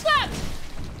got bitch slapped!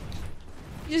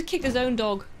 He just kicked his own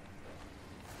dog.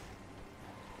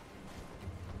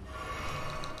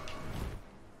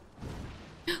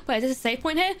 Wait, is there a save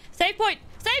point here? Save point!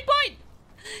 Save point!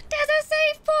 There's a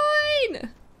save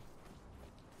point!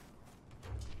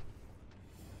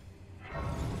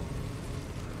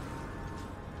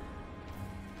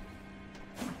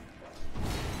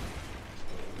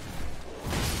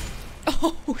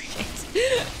 Oh,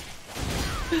 shit.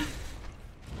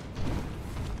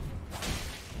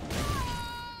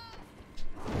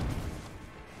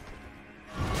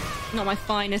 Not my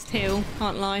finest heal,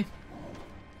 can't lie.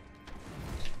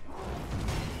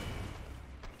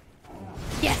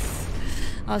 Yes!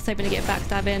 I was hoping to get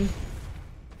backstab in.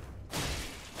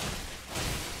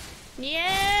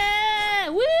 Yeah!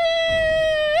 Woo!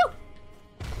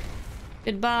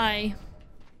 Goodbye.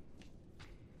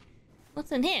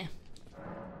 What's in here?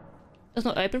 It's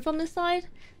not open from this side.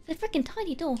 It's a freaking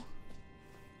tiny door.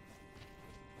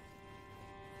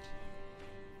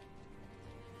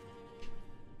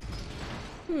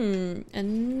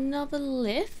 Another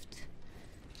lift.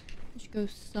 It should go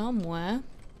somewhere.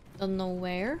 Don't know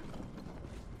where.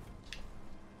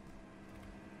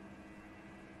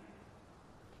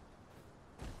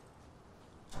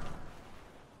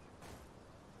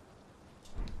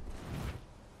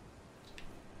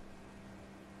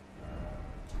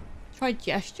 Try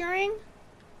gesturing?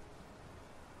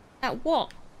 At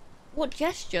what? What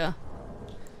gesture?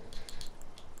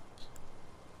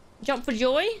 Jump for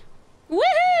joy?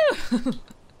 Woohoo!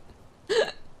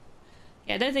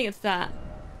 Yeah, I don't think it's that.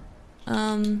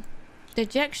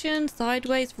 Dejection,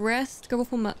 sideways, rest, go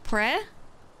for prayer?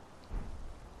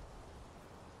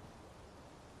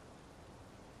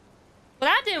 Well,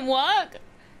 that didn't work!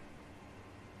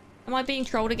 Am I being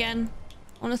trolled again?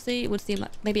 Honestly, it would seem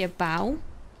like maybe a bow.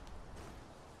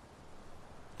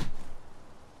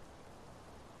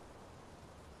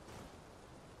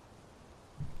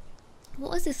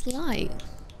 What is this like?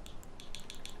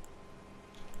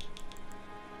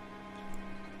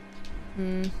 I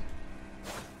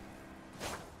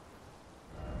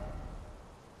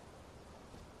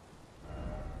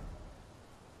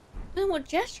don't know what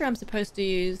gesture I'm supposed to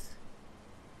use.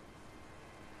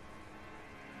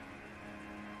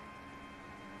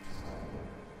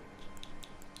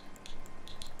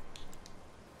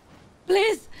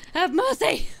 Please have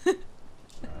mercy.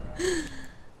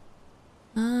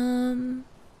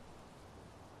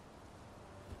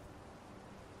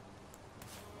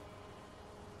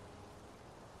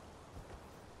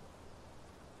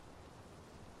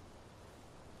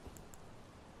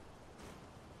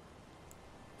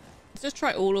 Let's just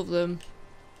try all of them.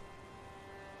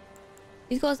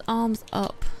 He's got his arms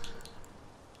up.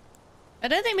 I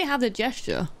don't think we have the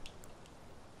gesture.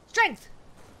 Strength!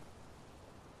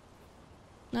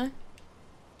 No?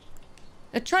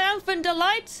 A triumphant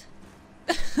delight?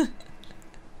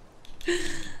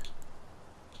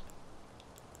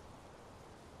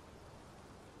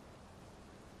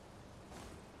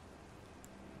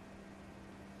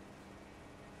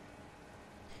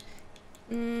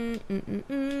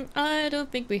 I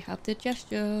don't think we have the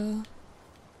gesture.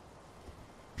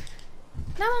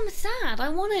 Now I'm sad. I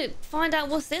want to find out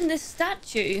what's in this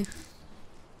statue.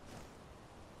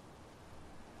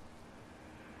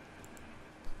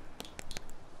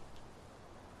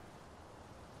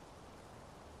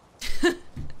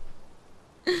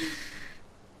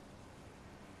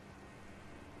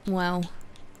 Wow.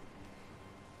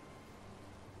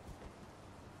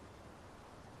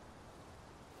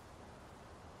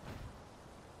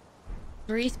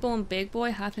 Respawn big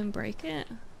boy, have him break it.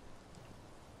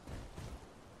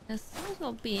 There's someone's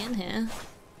got to be in here.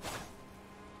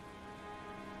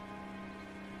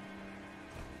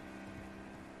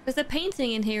 There's a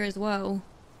painting in here as well.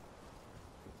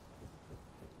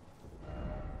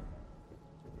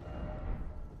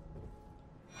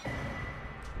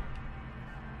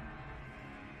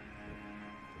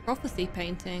 Prophecy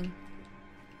painting.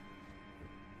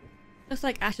 Looks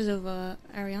like Ashes of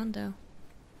Ariando.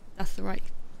 That's the right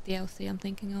DLC I'm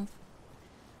thinking of.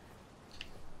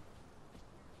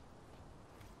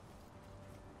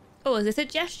 Oh, is this a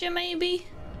gesture maybe?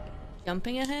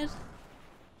 Jumping ahead?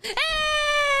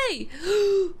 Hey!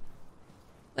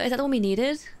 Wait, is that the one we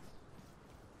needed?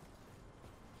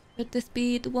 Could this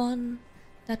be the one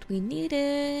that we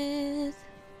needed?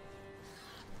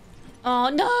 Oh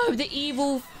no, the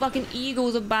evil fucking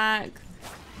eagles are back.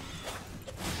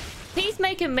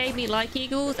 Peacemaker made me like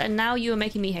eagles and now you are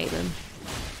making me hate them.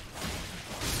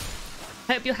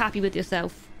 Hope you're happy with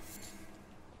yourself.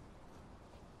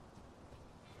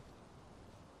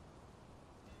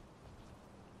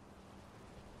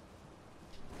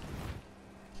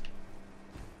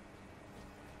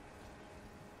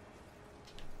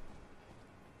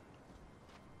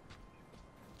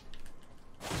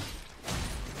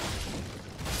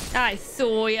 I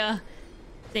saw ya.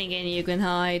 Thinking you can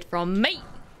hide from me.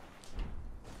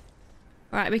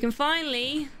 Alright, we can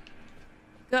finally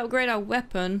go upgrade our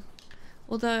weapon.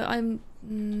 Although I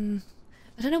don't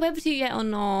know whether to yet or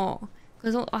not.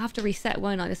 Because I'll have to reset,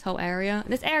 won't I, this whole area.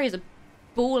 And this area is a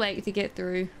ball ache to get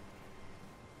through.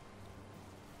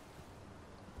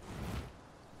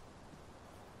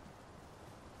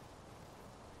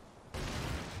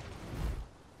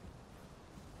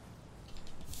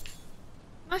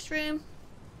 Mushroom.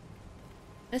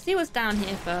 Let's see what's down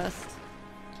here first.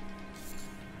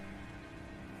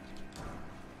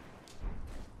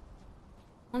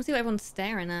 I want to see what everyone's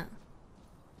staring at.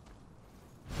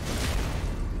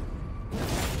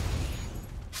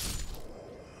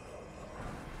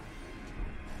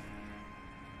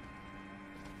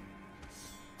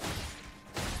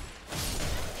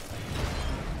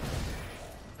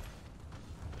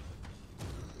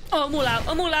 Oh, I'm all out.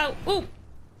 I'm all out. Ooh.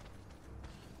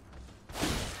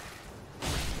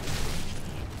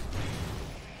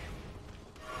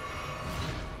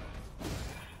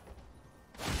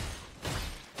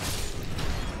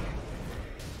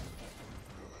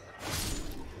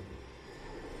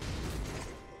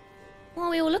 What are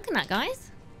we all looking at,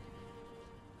 guys?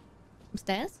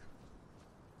 Upstairs?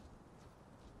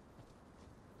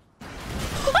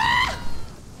 Ah!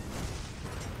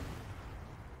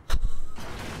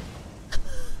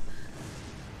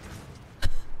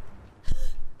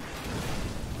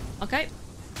 Okay.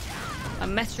 A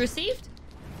message received.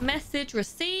 Message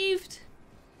received.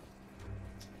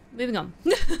 Moving on.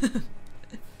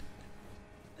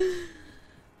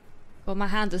 God, my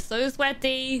hands are so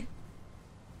sweaty.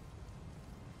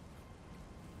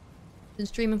 Been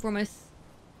streaming for almost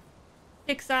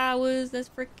 6 hours. Let's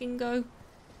freaking go.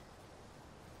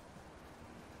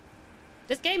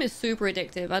 This game is super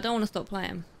addictive. I don't want to stop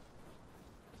playing.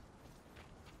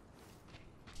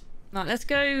 Right, let's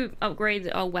go upgrade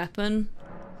our weapon.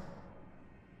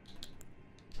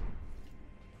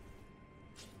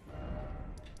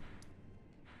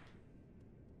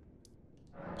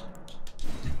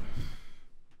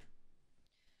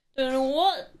 Don't know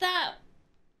what that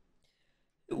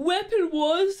weapon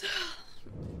was.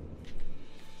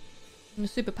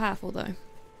 It's super powerful though.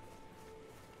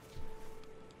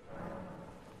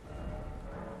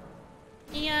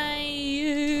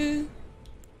 Yay!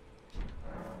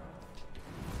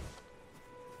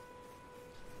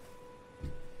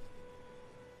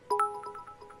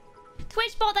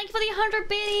 Twitchbot, thank you for the 100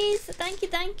 biddies. Thank you,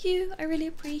 thank you. I really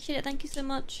appreciate it. Thank you so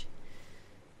much.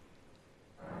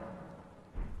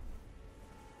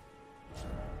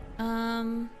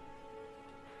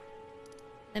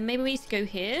 Then maybe we need to go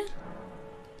here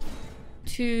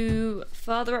to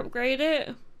further upgrade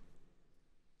it.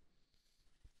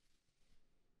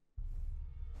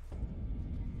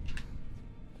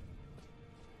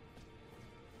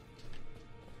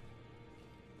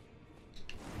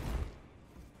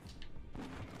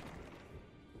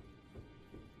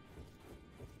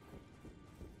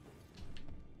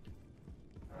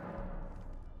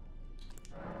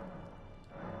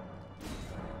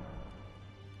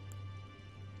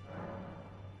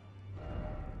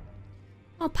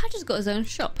 Oh, Patch has got his own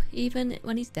shop, even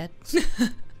when he's dead.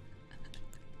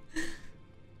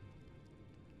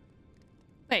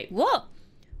 Wait, what?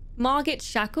 Margit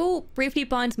shackle briefly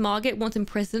binds Margit once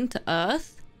imprisoned to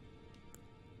Earth.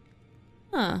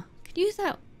 Huh. Could use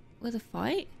that with a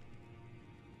fight?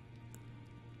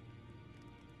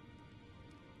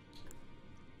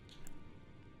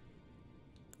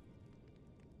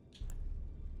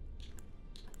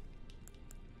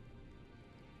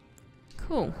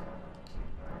 Cool.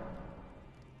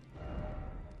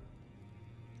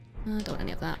 I don't want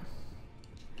any of that.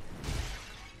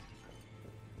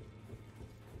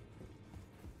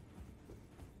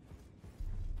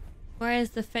 Where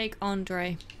is the fake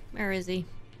Andre? Where is he?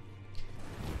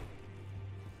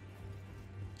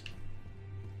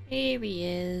 Here he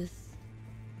is.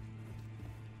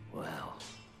 Well,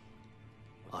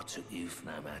 I took you for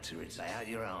no matter. It's out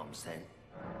your arms then.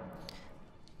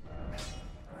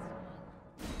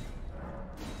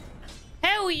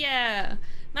 Hell yeah!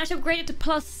 Match upgraded to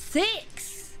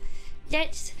 +6!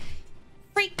 Let's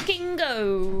freaking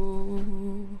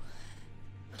go!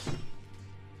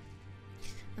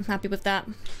 I'm happy with that.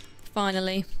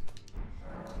 Finally.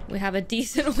 We have a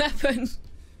decent weapon.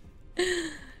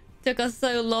 Took us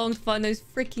so long to find those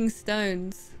freaking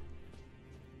stones.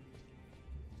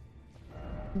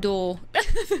 Door.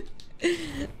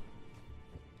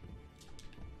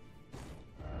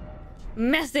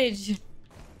 Message!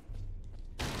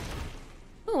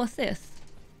 Oh, what's this?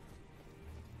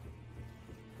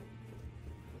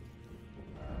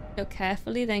 Go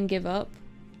carefully, then give up.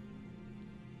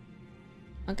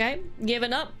 Okay,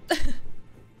 giving up.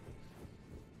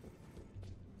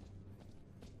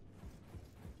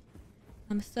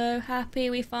 I'm so happy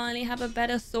we finally have a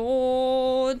better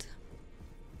sword.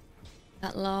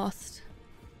 At last.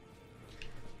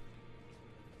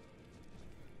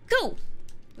 Cool.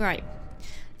 Right.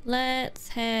 Let's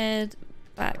head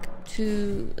back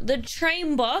to the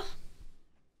chamber.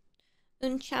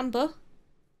 Chamber.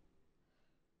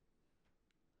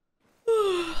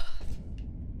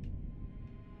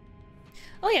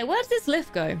 Oh yeah, where does this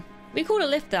lift go? We called a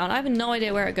lift down. I have no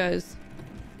idea where it goes.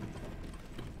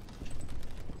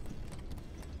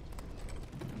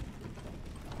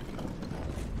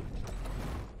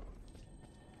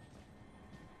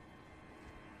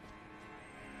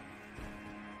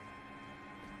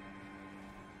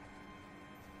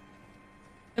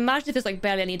 Imagine if there's like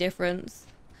barely any difference.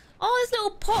 Oh, there's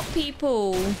little pot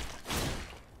people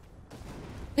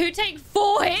who take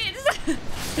 4 hits.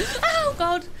 Oh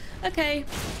god. Okay.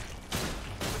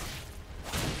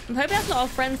 I'm hoping that's not our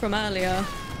friend from earlier.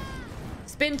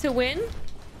 Spin to win.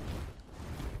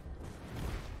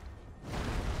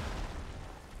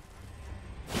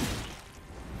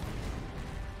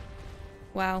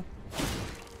 Wow.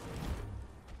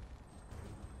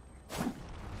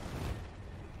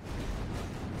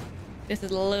 This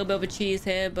is a little bit of a cheese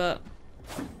here, but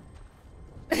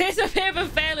it's a bit of a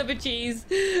fail of a cheese.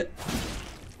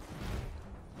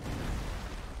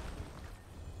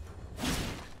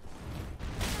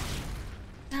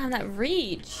 Damn, that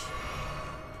reach.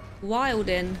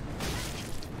 Wildin'.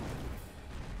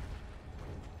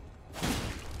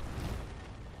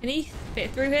 Can he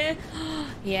fit through here?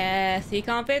 Yes, he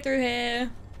can't fit through here.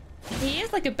 He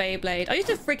is like a Beyblade. I used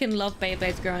to freaking love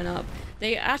Beyblades growing up.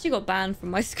 They actually got banned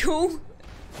from my school.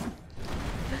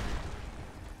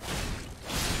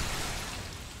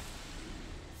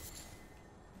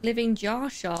 Living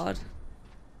jar shard.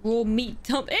 Raw meat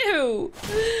dump. Ew!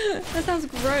 That sounds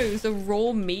gross. A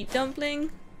raw meat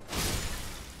dumpling?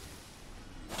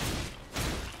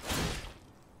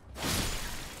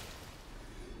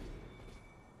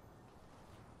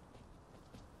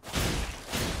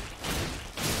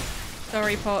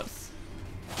 Sorry, Pots.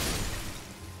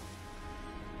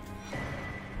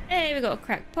 Hey, we got a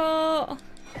cracked pot.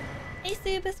 Hey,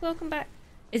 Subus, welcome back.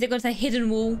 Is it going to say hidden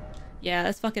wall? Yeah,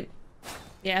 that's fucking...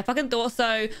 Yeah, I fucking thought so.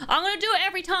 I'm gonna do it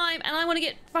every time, and I want to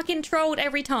get fucking trolled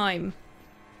every time.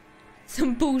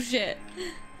 Some bullshit.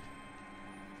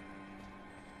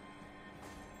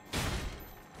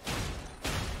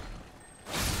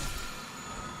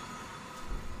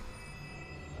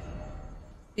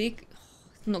 It's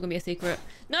not gonna be a secret.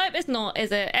 Nope, it's not,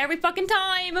 is it? Every fucking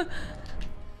time.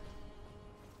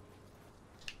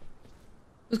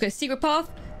 Let's go secret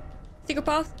path. Secret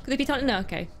path. Could it be time? No,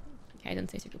 okay. Okay, I didn't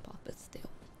say secret path, but still.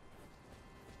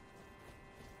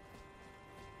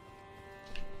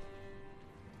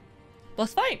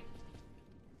 Boss fight.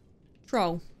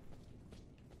 Troll.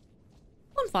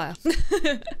 On fire.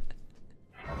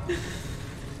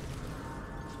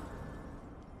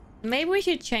 Maybe we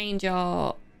should change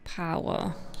our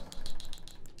power.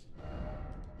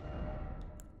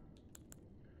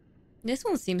 This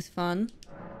one seems fun.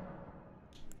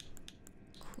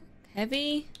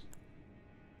 Heavy.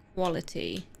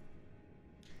 Quality.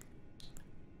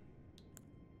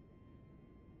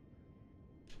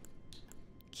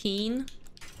 Keen.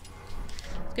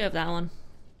 Let's go with that one.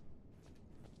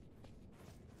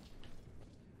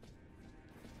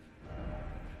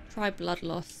 Try blood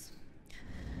loss.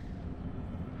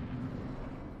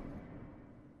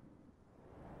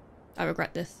 I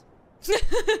regret this.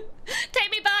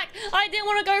 Take me back! I didn't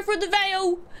want to go through the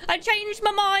veil! I changed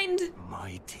my mind!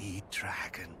 Mighty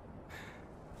dragon.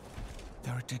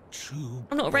 Thou the true.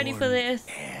 I'm not ready for this.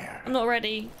 Heir. I'm not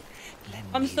ready. Lend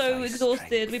I'm me so thy exhausted.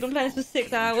 strength, We've been playing this for 6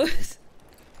 kindred. hours.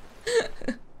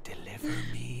 Deliver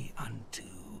me unto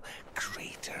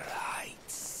greater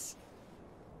heights.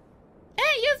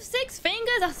 Hey, you have 6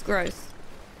 fingers? That's gross.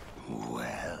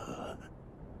 Well.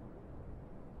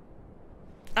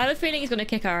 I have a feeling he's going to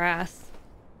kick our ass.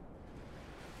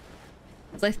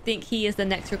 Because I think he is the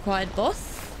next required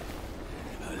boss.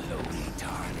 Lowly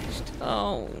tarnished.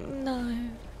 Oh, no.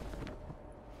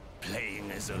 Playing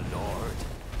as a lord.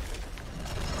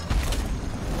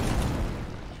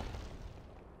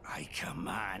 I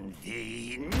command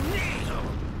thee, kneel!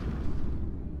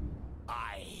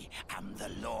 I am the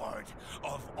lord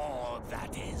of all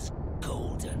that is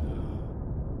golden.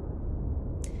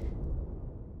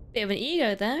 Bit of an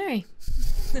ego there, eh?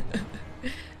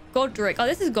 Godrick. Oh,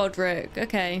 this is Godrick.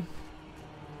 Okay.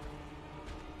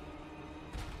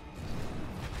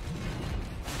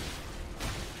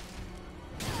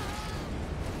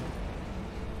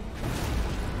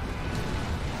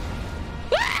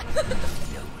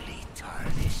 Lowly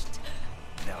tarnished.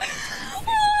 Thou art unfit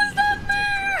What was that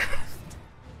even to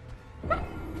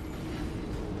grasp.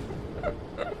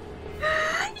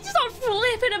 You just start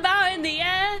flipping about in the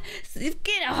air.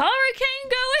 Get a hurricane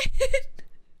going.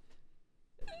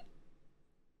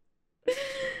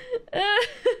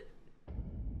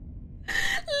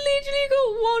 Literally got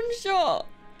one shot.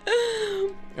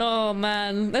 Oh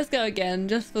man, let's go again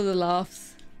just for the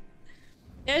laughs.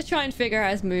 Let's try and figure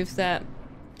out his moveset.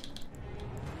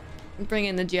 Bring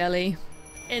in the jelly.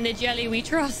 In the jelly we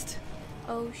trust.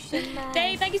 Ocean man,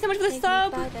 Dave, thank you so much for the take me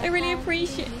sub. by the I really hand,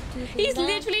 appreciate lead me to the He's land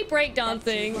literally that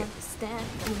breakdancing. you understand.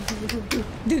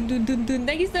 Dun, dun, dun, dun.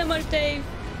 Thank you so much, Dave.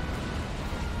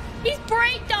 He's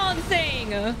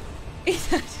breakdancing.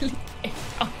 He's actually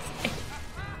breakdancing.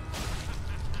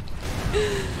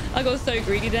 I got so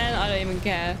greedy then, I don't even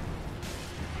care.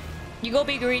 You gotta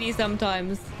be greedy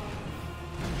sometimes.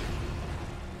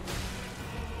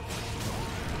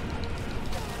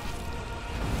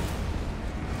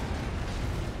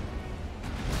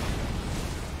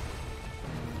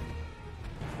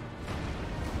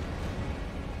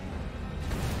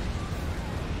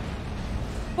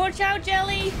 Watch out,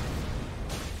 Jelly!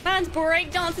 Man's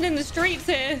breakdancing in the streets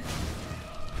here.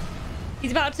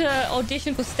 He's about to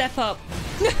audition for Step Up.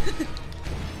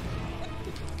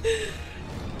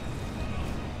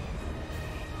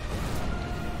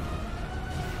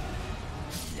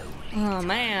 Oh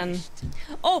man.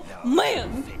 Oh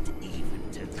man!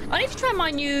 I need to try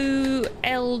my new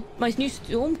my new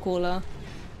Stormcaller.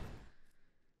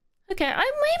 Okay,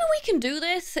 maybe we can do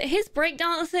this. His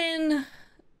breakdancing.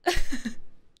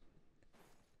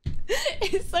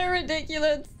 It's so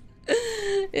ridiculous.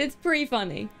 It's pretty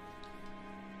funny.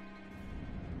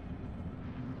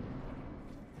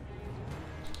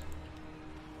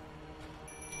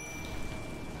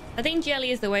 I think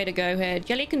Jelly is the way to go here.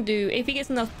 Jelly can do, if he gets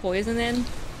enough poison in,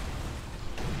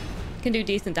 can do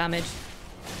decent damage.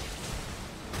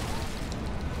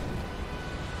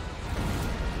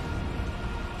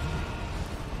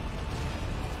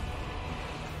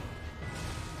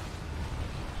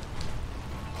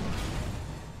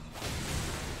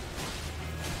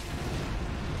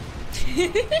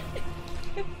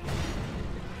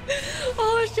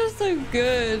 Oh, it's just so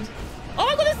good. Oh,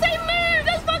 I got the same move!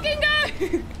 Let's fucking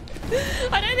go!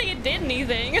 I don't think it did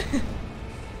anything.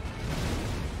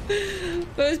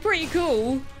 But it was pretty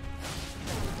cool.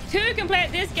 Two can play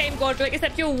at this game, Godrick,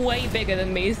 except you're way bigger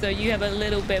than me, so you have a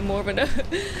little bit more of an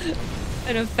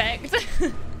effect.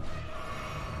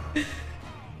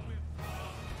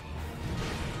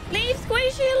 Leave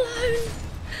Squishy alone!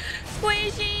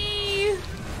 Squishy!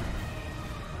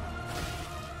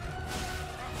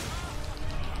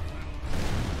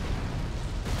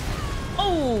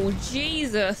 Oh,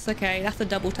 Jesus. Okay, that's a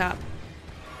double tap.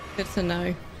 Good to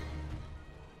know.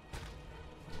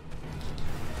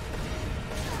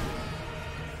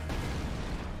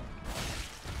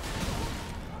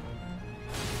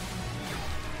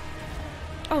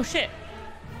 Oh, shit.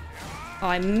 Oh,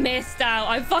 I missed out.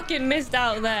 I fucking missed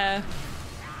out there.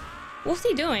 What's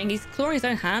he doing? He's clawing his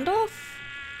own hand off?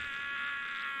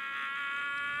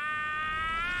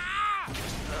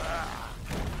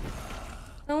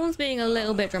 Someone's being a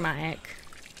little bit dramatic.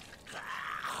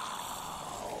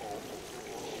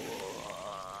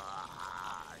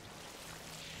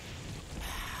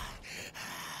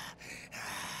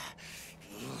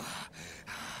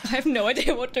 have no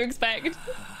idea what to expect.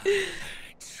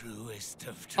 Truest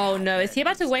of Oh no, is he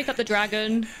about to wake up the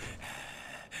dragon?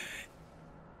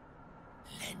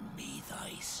 lend me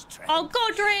thy strength. Oh,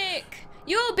 Godrick!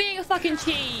 You're being a fucking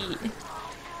cheat.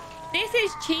 This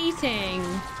is cheating.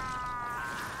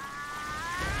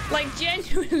 Like,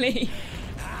 genuinely.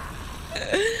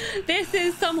 This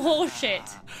is some horseshit.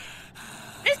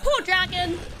 This poor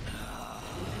dragon.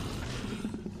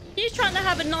 He's trying to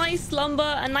have a nice slumber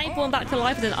and now he's born back to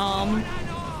life with an arm.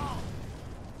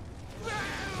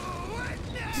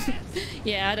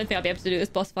 Yeah, I don't think I'll be able to do this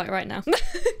boss fight right now.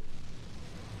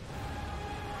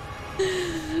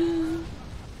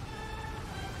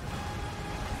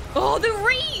 Oh, the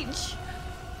reach!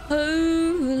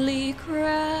 Holy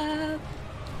crap.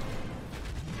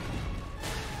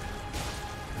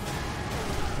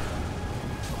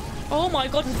 Oh my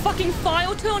god, it's a fucking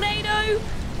fire tornado!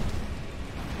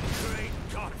 Great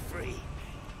Godfrey,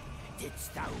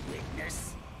 didst thou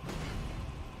witness?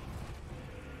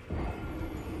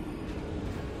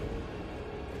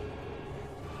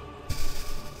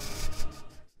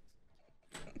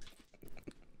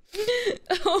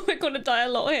 Oh, we're gonna die a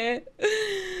lot here.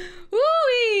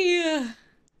 Woo-wee!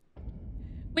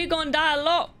 We're gonna die a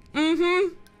lot.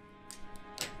 Mm-hmm.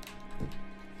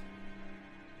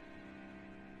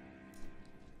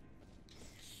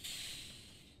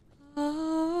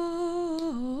 Oh,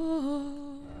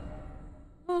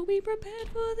 are we prepared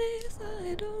for this?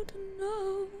 I don't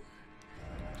know.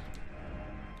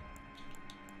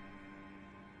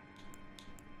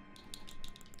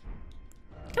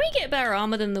 Can we get better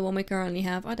armor than the one we currently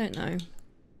have? I don't know.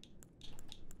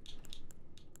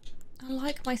 I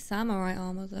like my samurai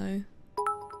armor though.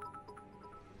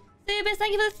 Subis,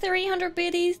 thank you for the 300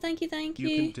 biddies. Thank you, thank you.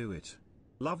 You can do it.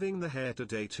 Loving the hair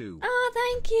today too. Oh,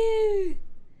 thank you.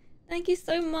 Thank you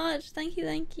so much. Thank you,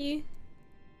 thank you.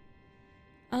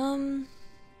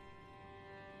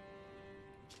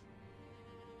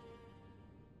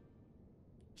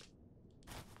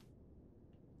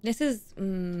 This is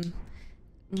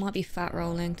might be fat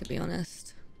rolling, to be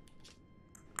honest.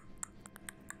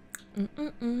 Na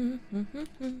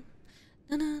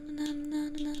na na na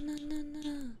na na na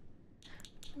na.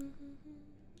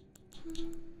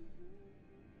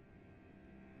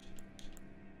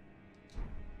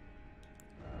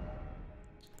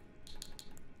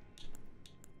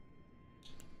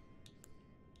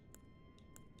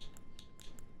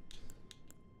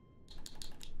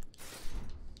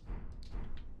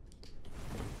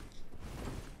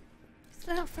 Is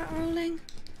that fat rolling?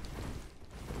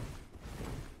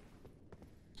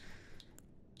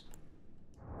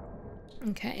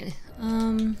 Okay.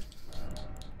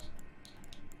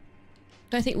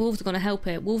 Don't think wolves are gonna help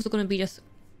it. Wolves are gonna be just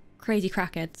crazy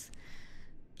crackheads.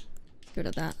 Let's get rid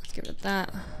of that. Let's get rid of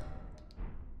that.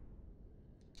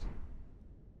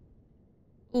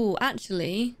 Oh,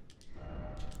 actually,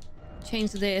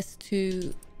 change this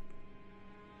to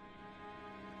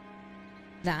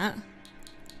that.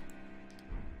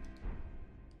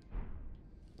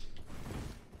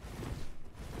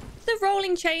 The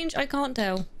rolling change? I can't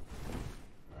tell.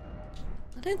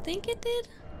 I don't think it did.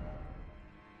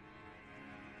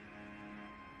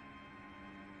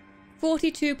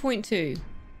 42.2.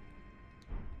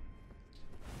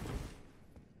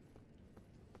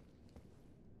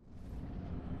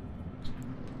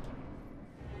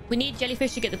 We need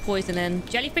jellyfish to get the poison in.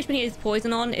 Jellyfish when he has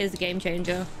poison on is a game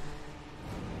changer.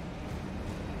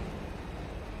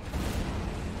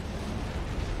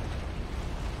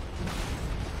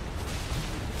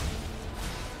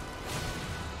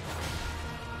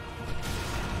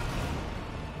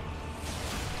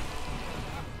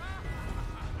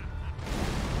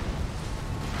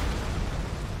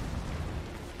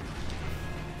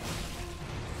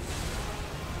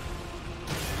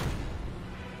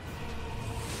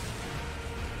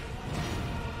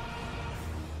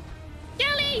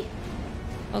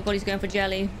 Oh god, he's going for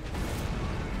jelly.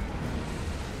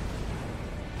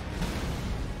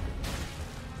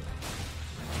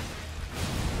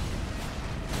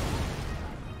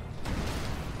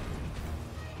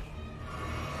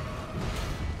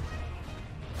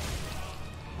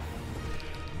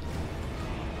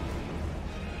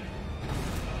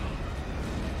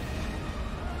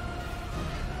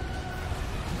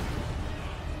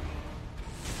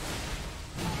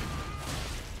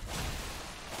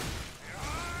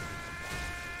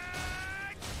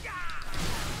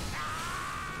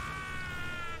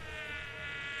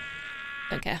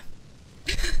 Okay.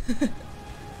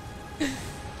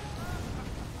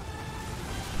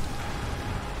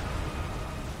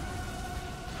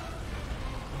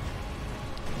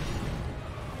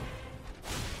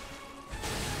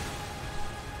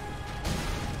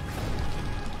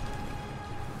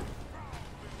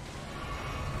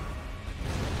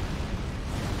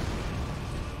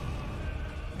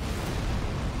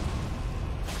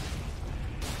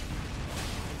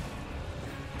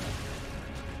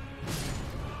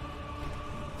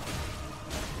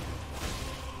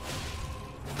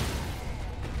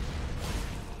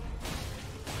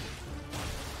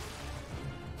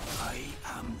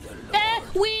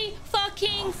 we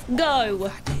fucking go.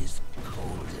 That is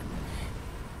golden.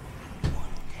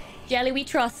 Jelly, we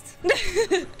trust.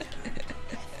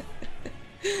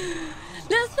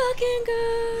 Let's fucking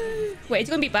go. Wait, is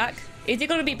he gonna be back? Is he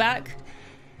gonna be back?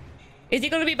 Is he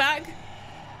gonna be back?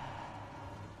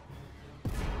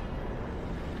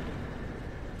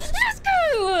 Let's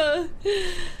go!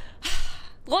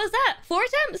 What was that? 4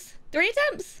 attempts? 3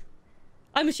 attempts?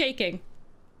 I'm shaking.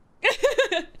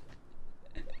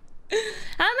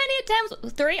 How many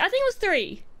attempts? 3? I think it was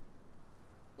 3.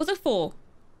 Was it 4?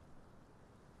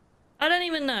 I don't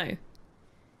even know.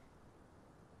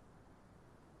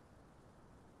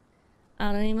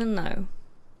 I don't even know.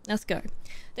 Let's go.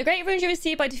 The great runes you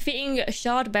receive by defeating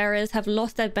shard bearers have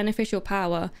lost their beneficial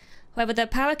power. However, their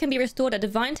power can be restored at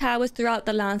divine towers throughout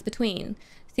the lands between.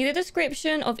 See the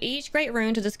description of each great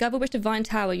rune to discover which divine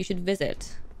tower you should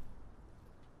visit.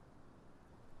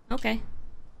 Okay.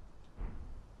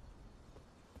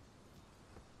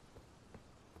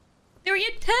 3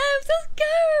 attempts! Let's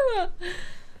go!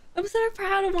 I'm so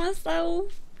proud of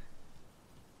myself.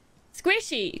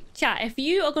 Squishy! Chat, if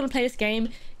you are going to play this game,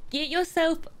 get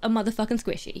yourself a motherfucking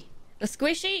squishy. The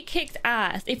squishy kicks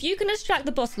ass. If you can distract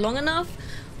the boss long enough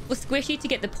for squishy to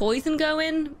get the poison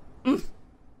going,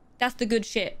 that's the good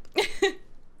shit.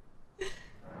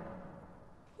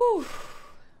 Whew.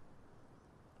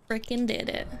 Freaking did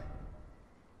it.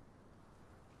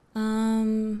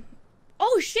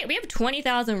 Oh shit, we have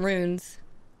 20,000 runes.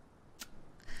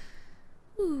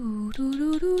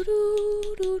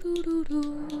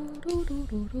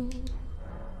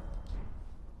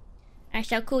 I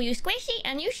shall call you Squishy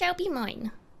and you shall be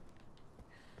mine.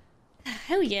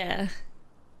 Hell yeah.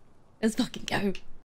 Let's fucking go.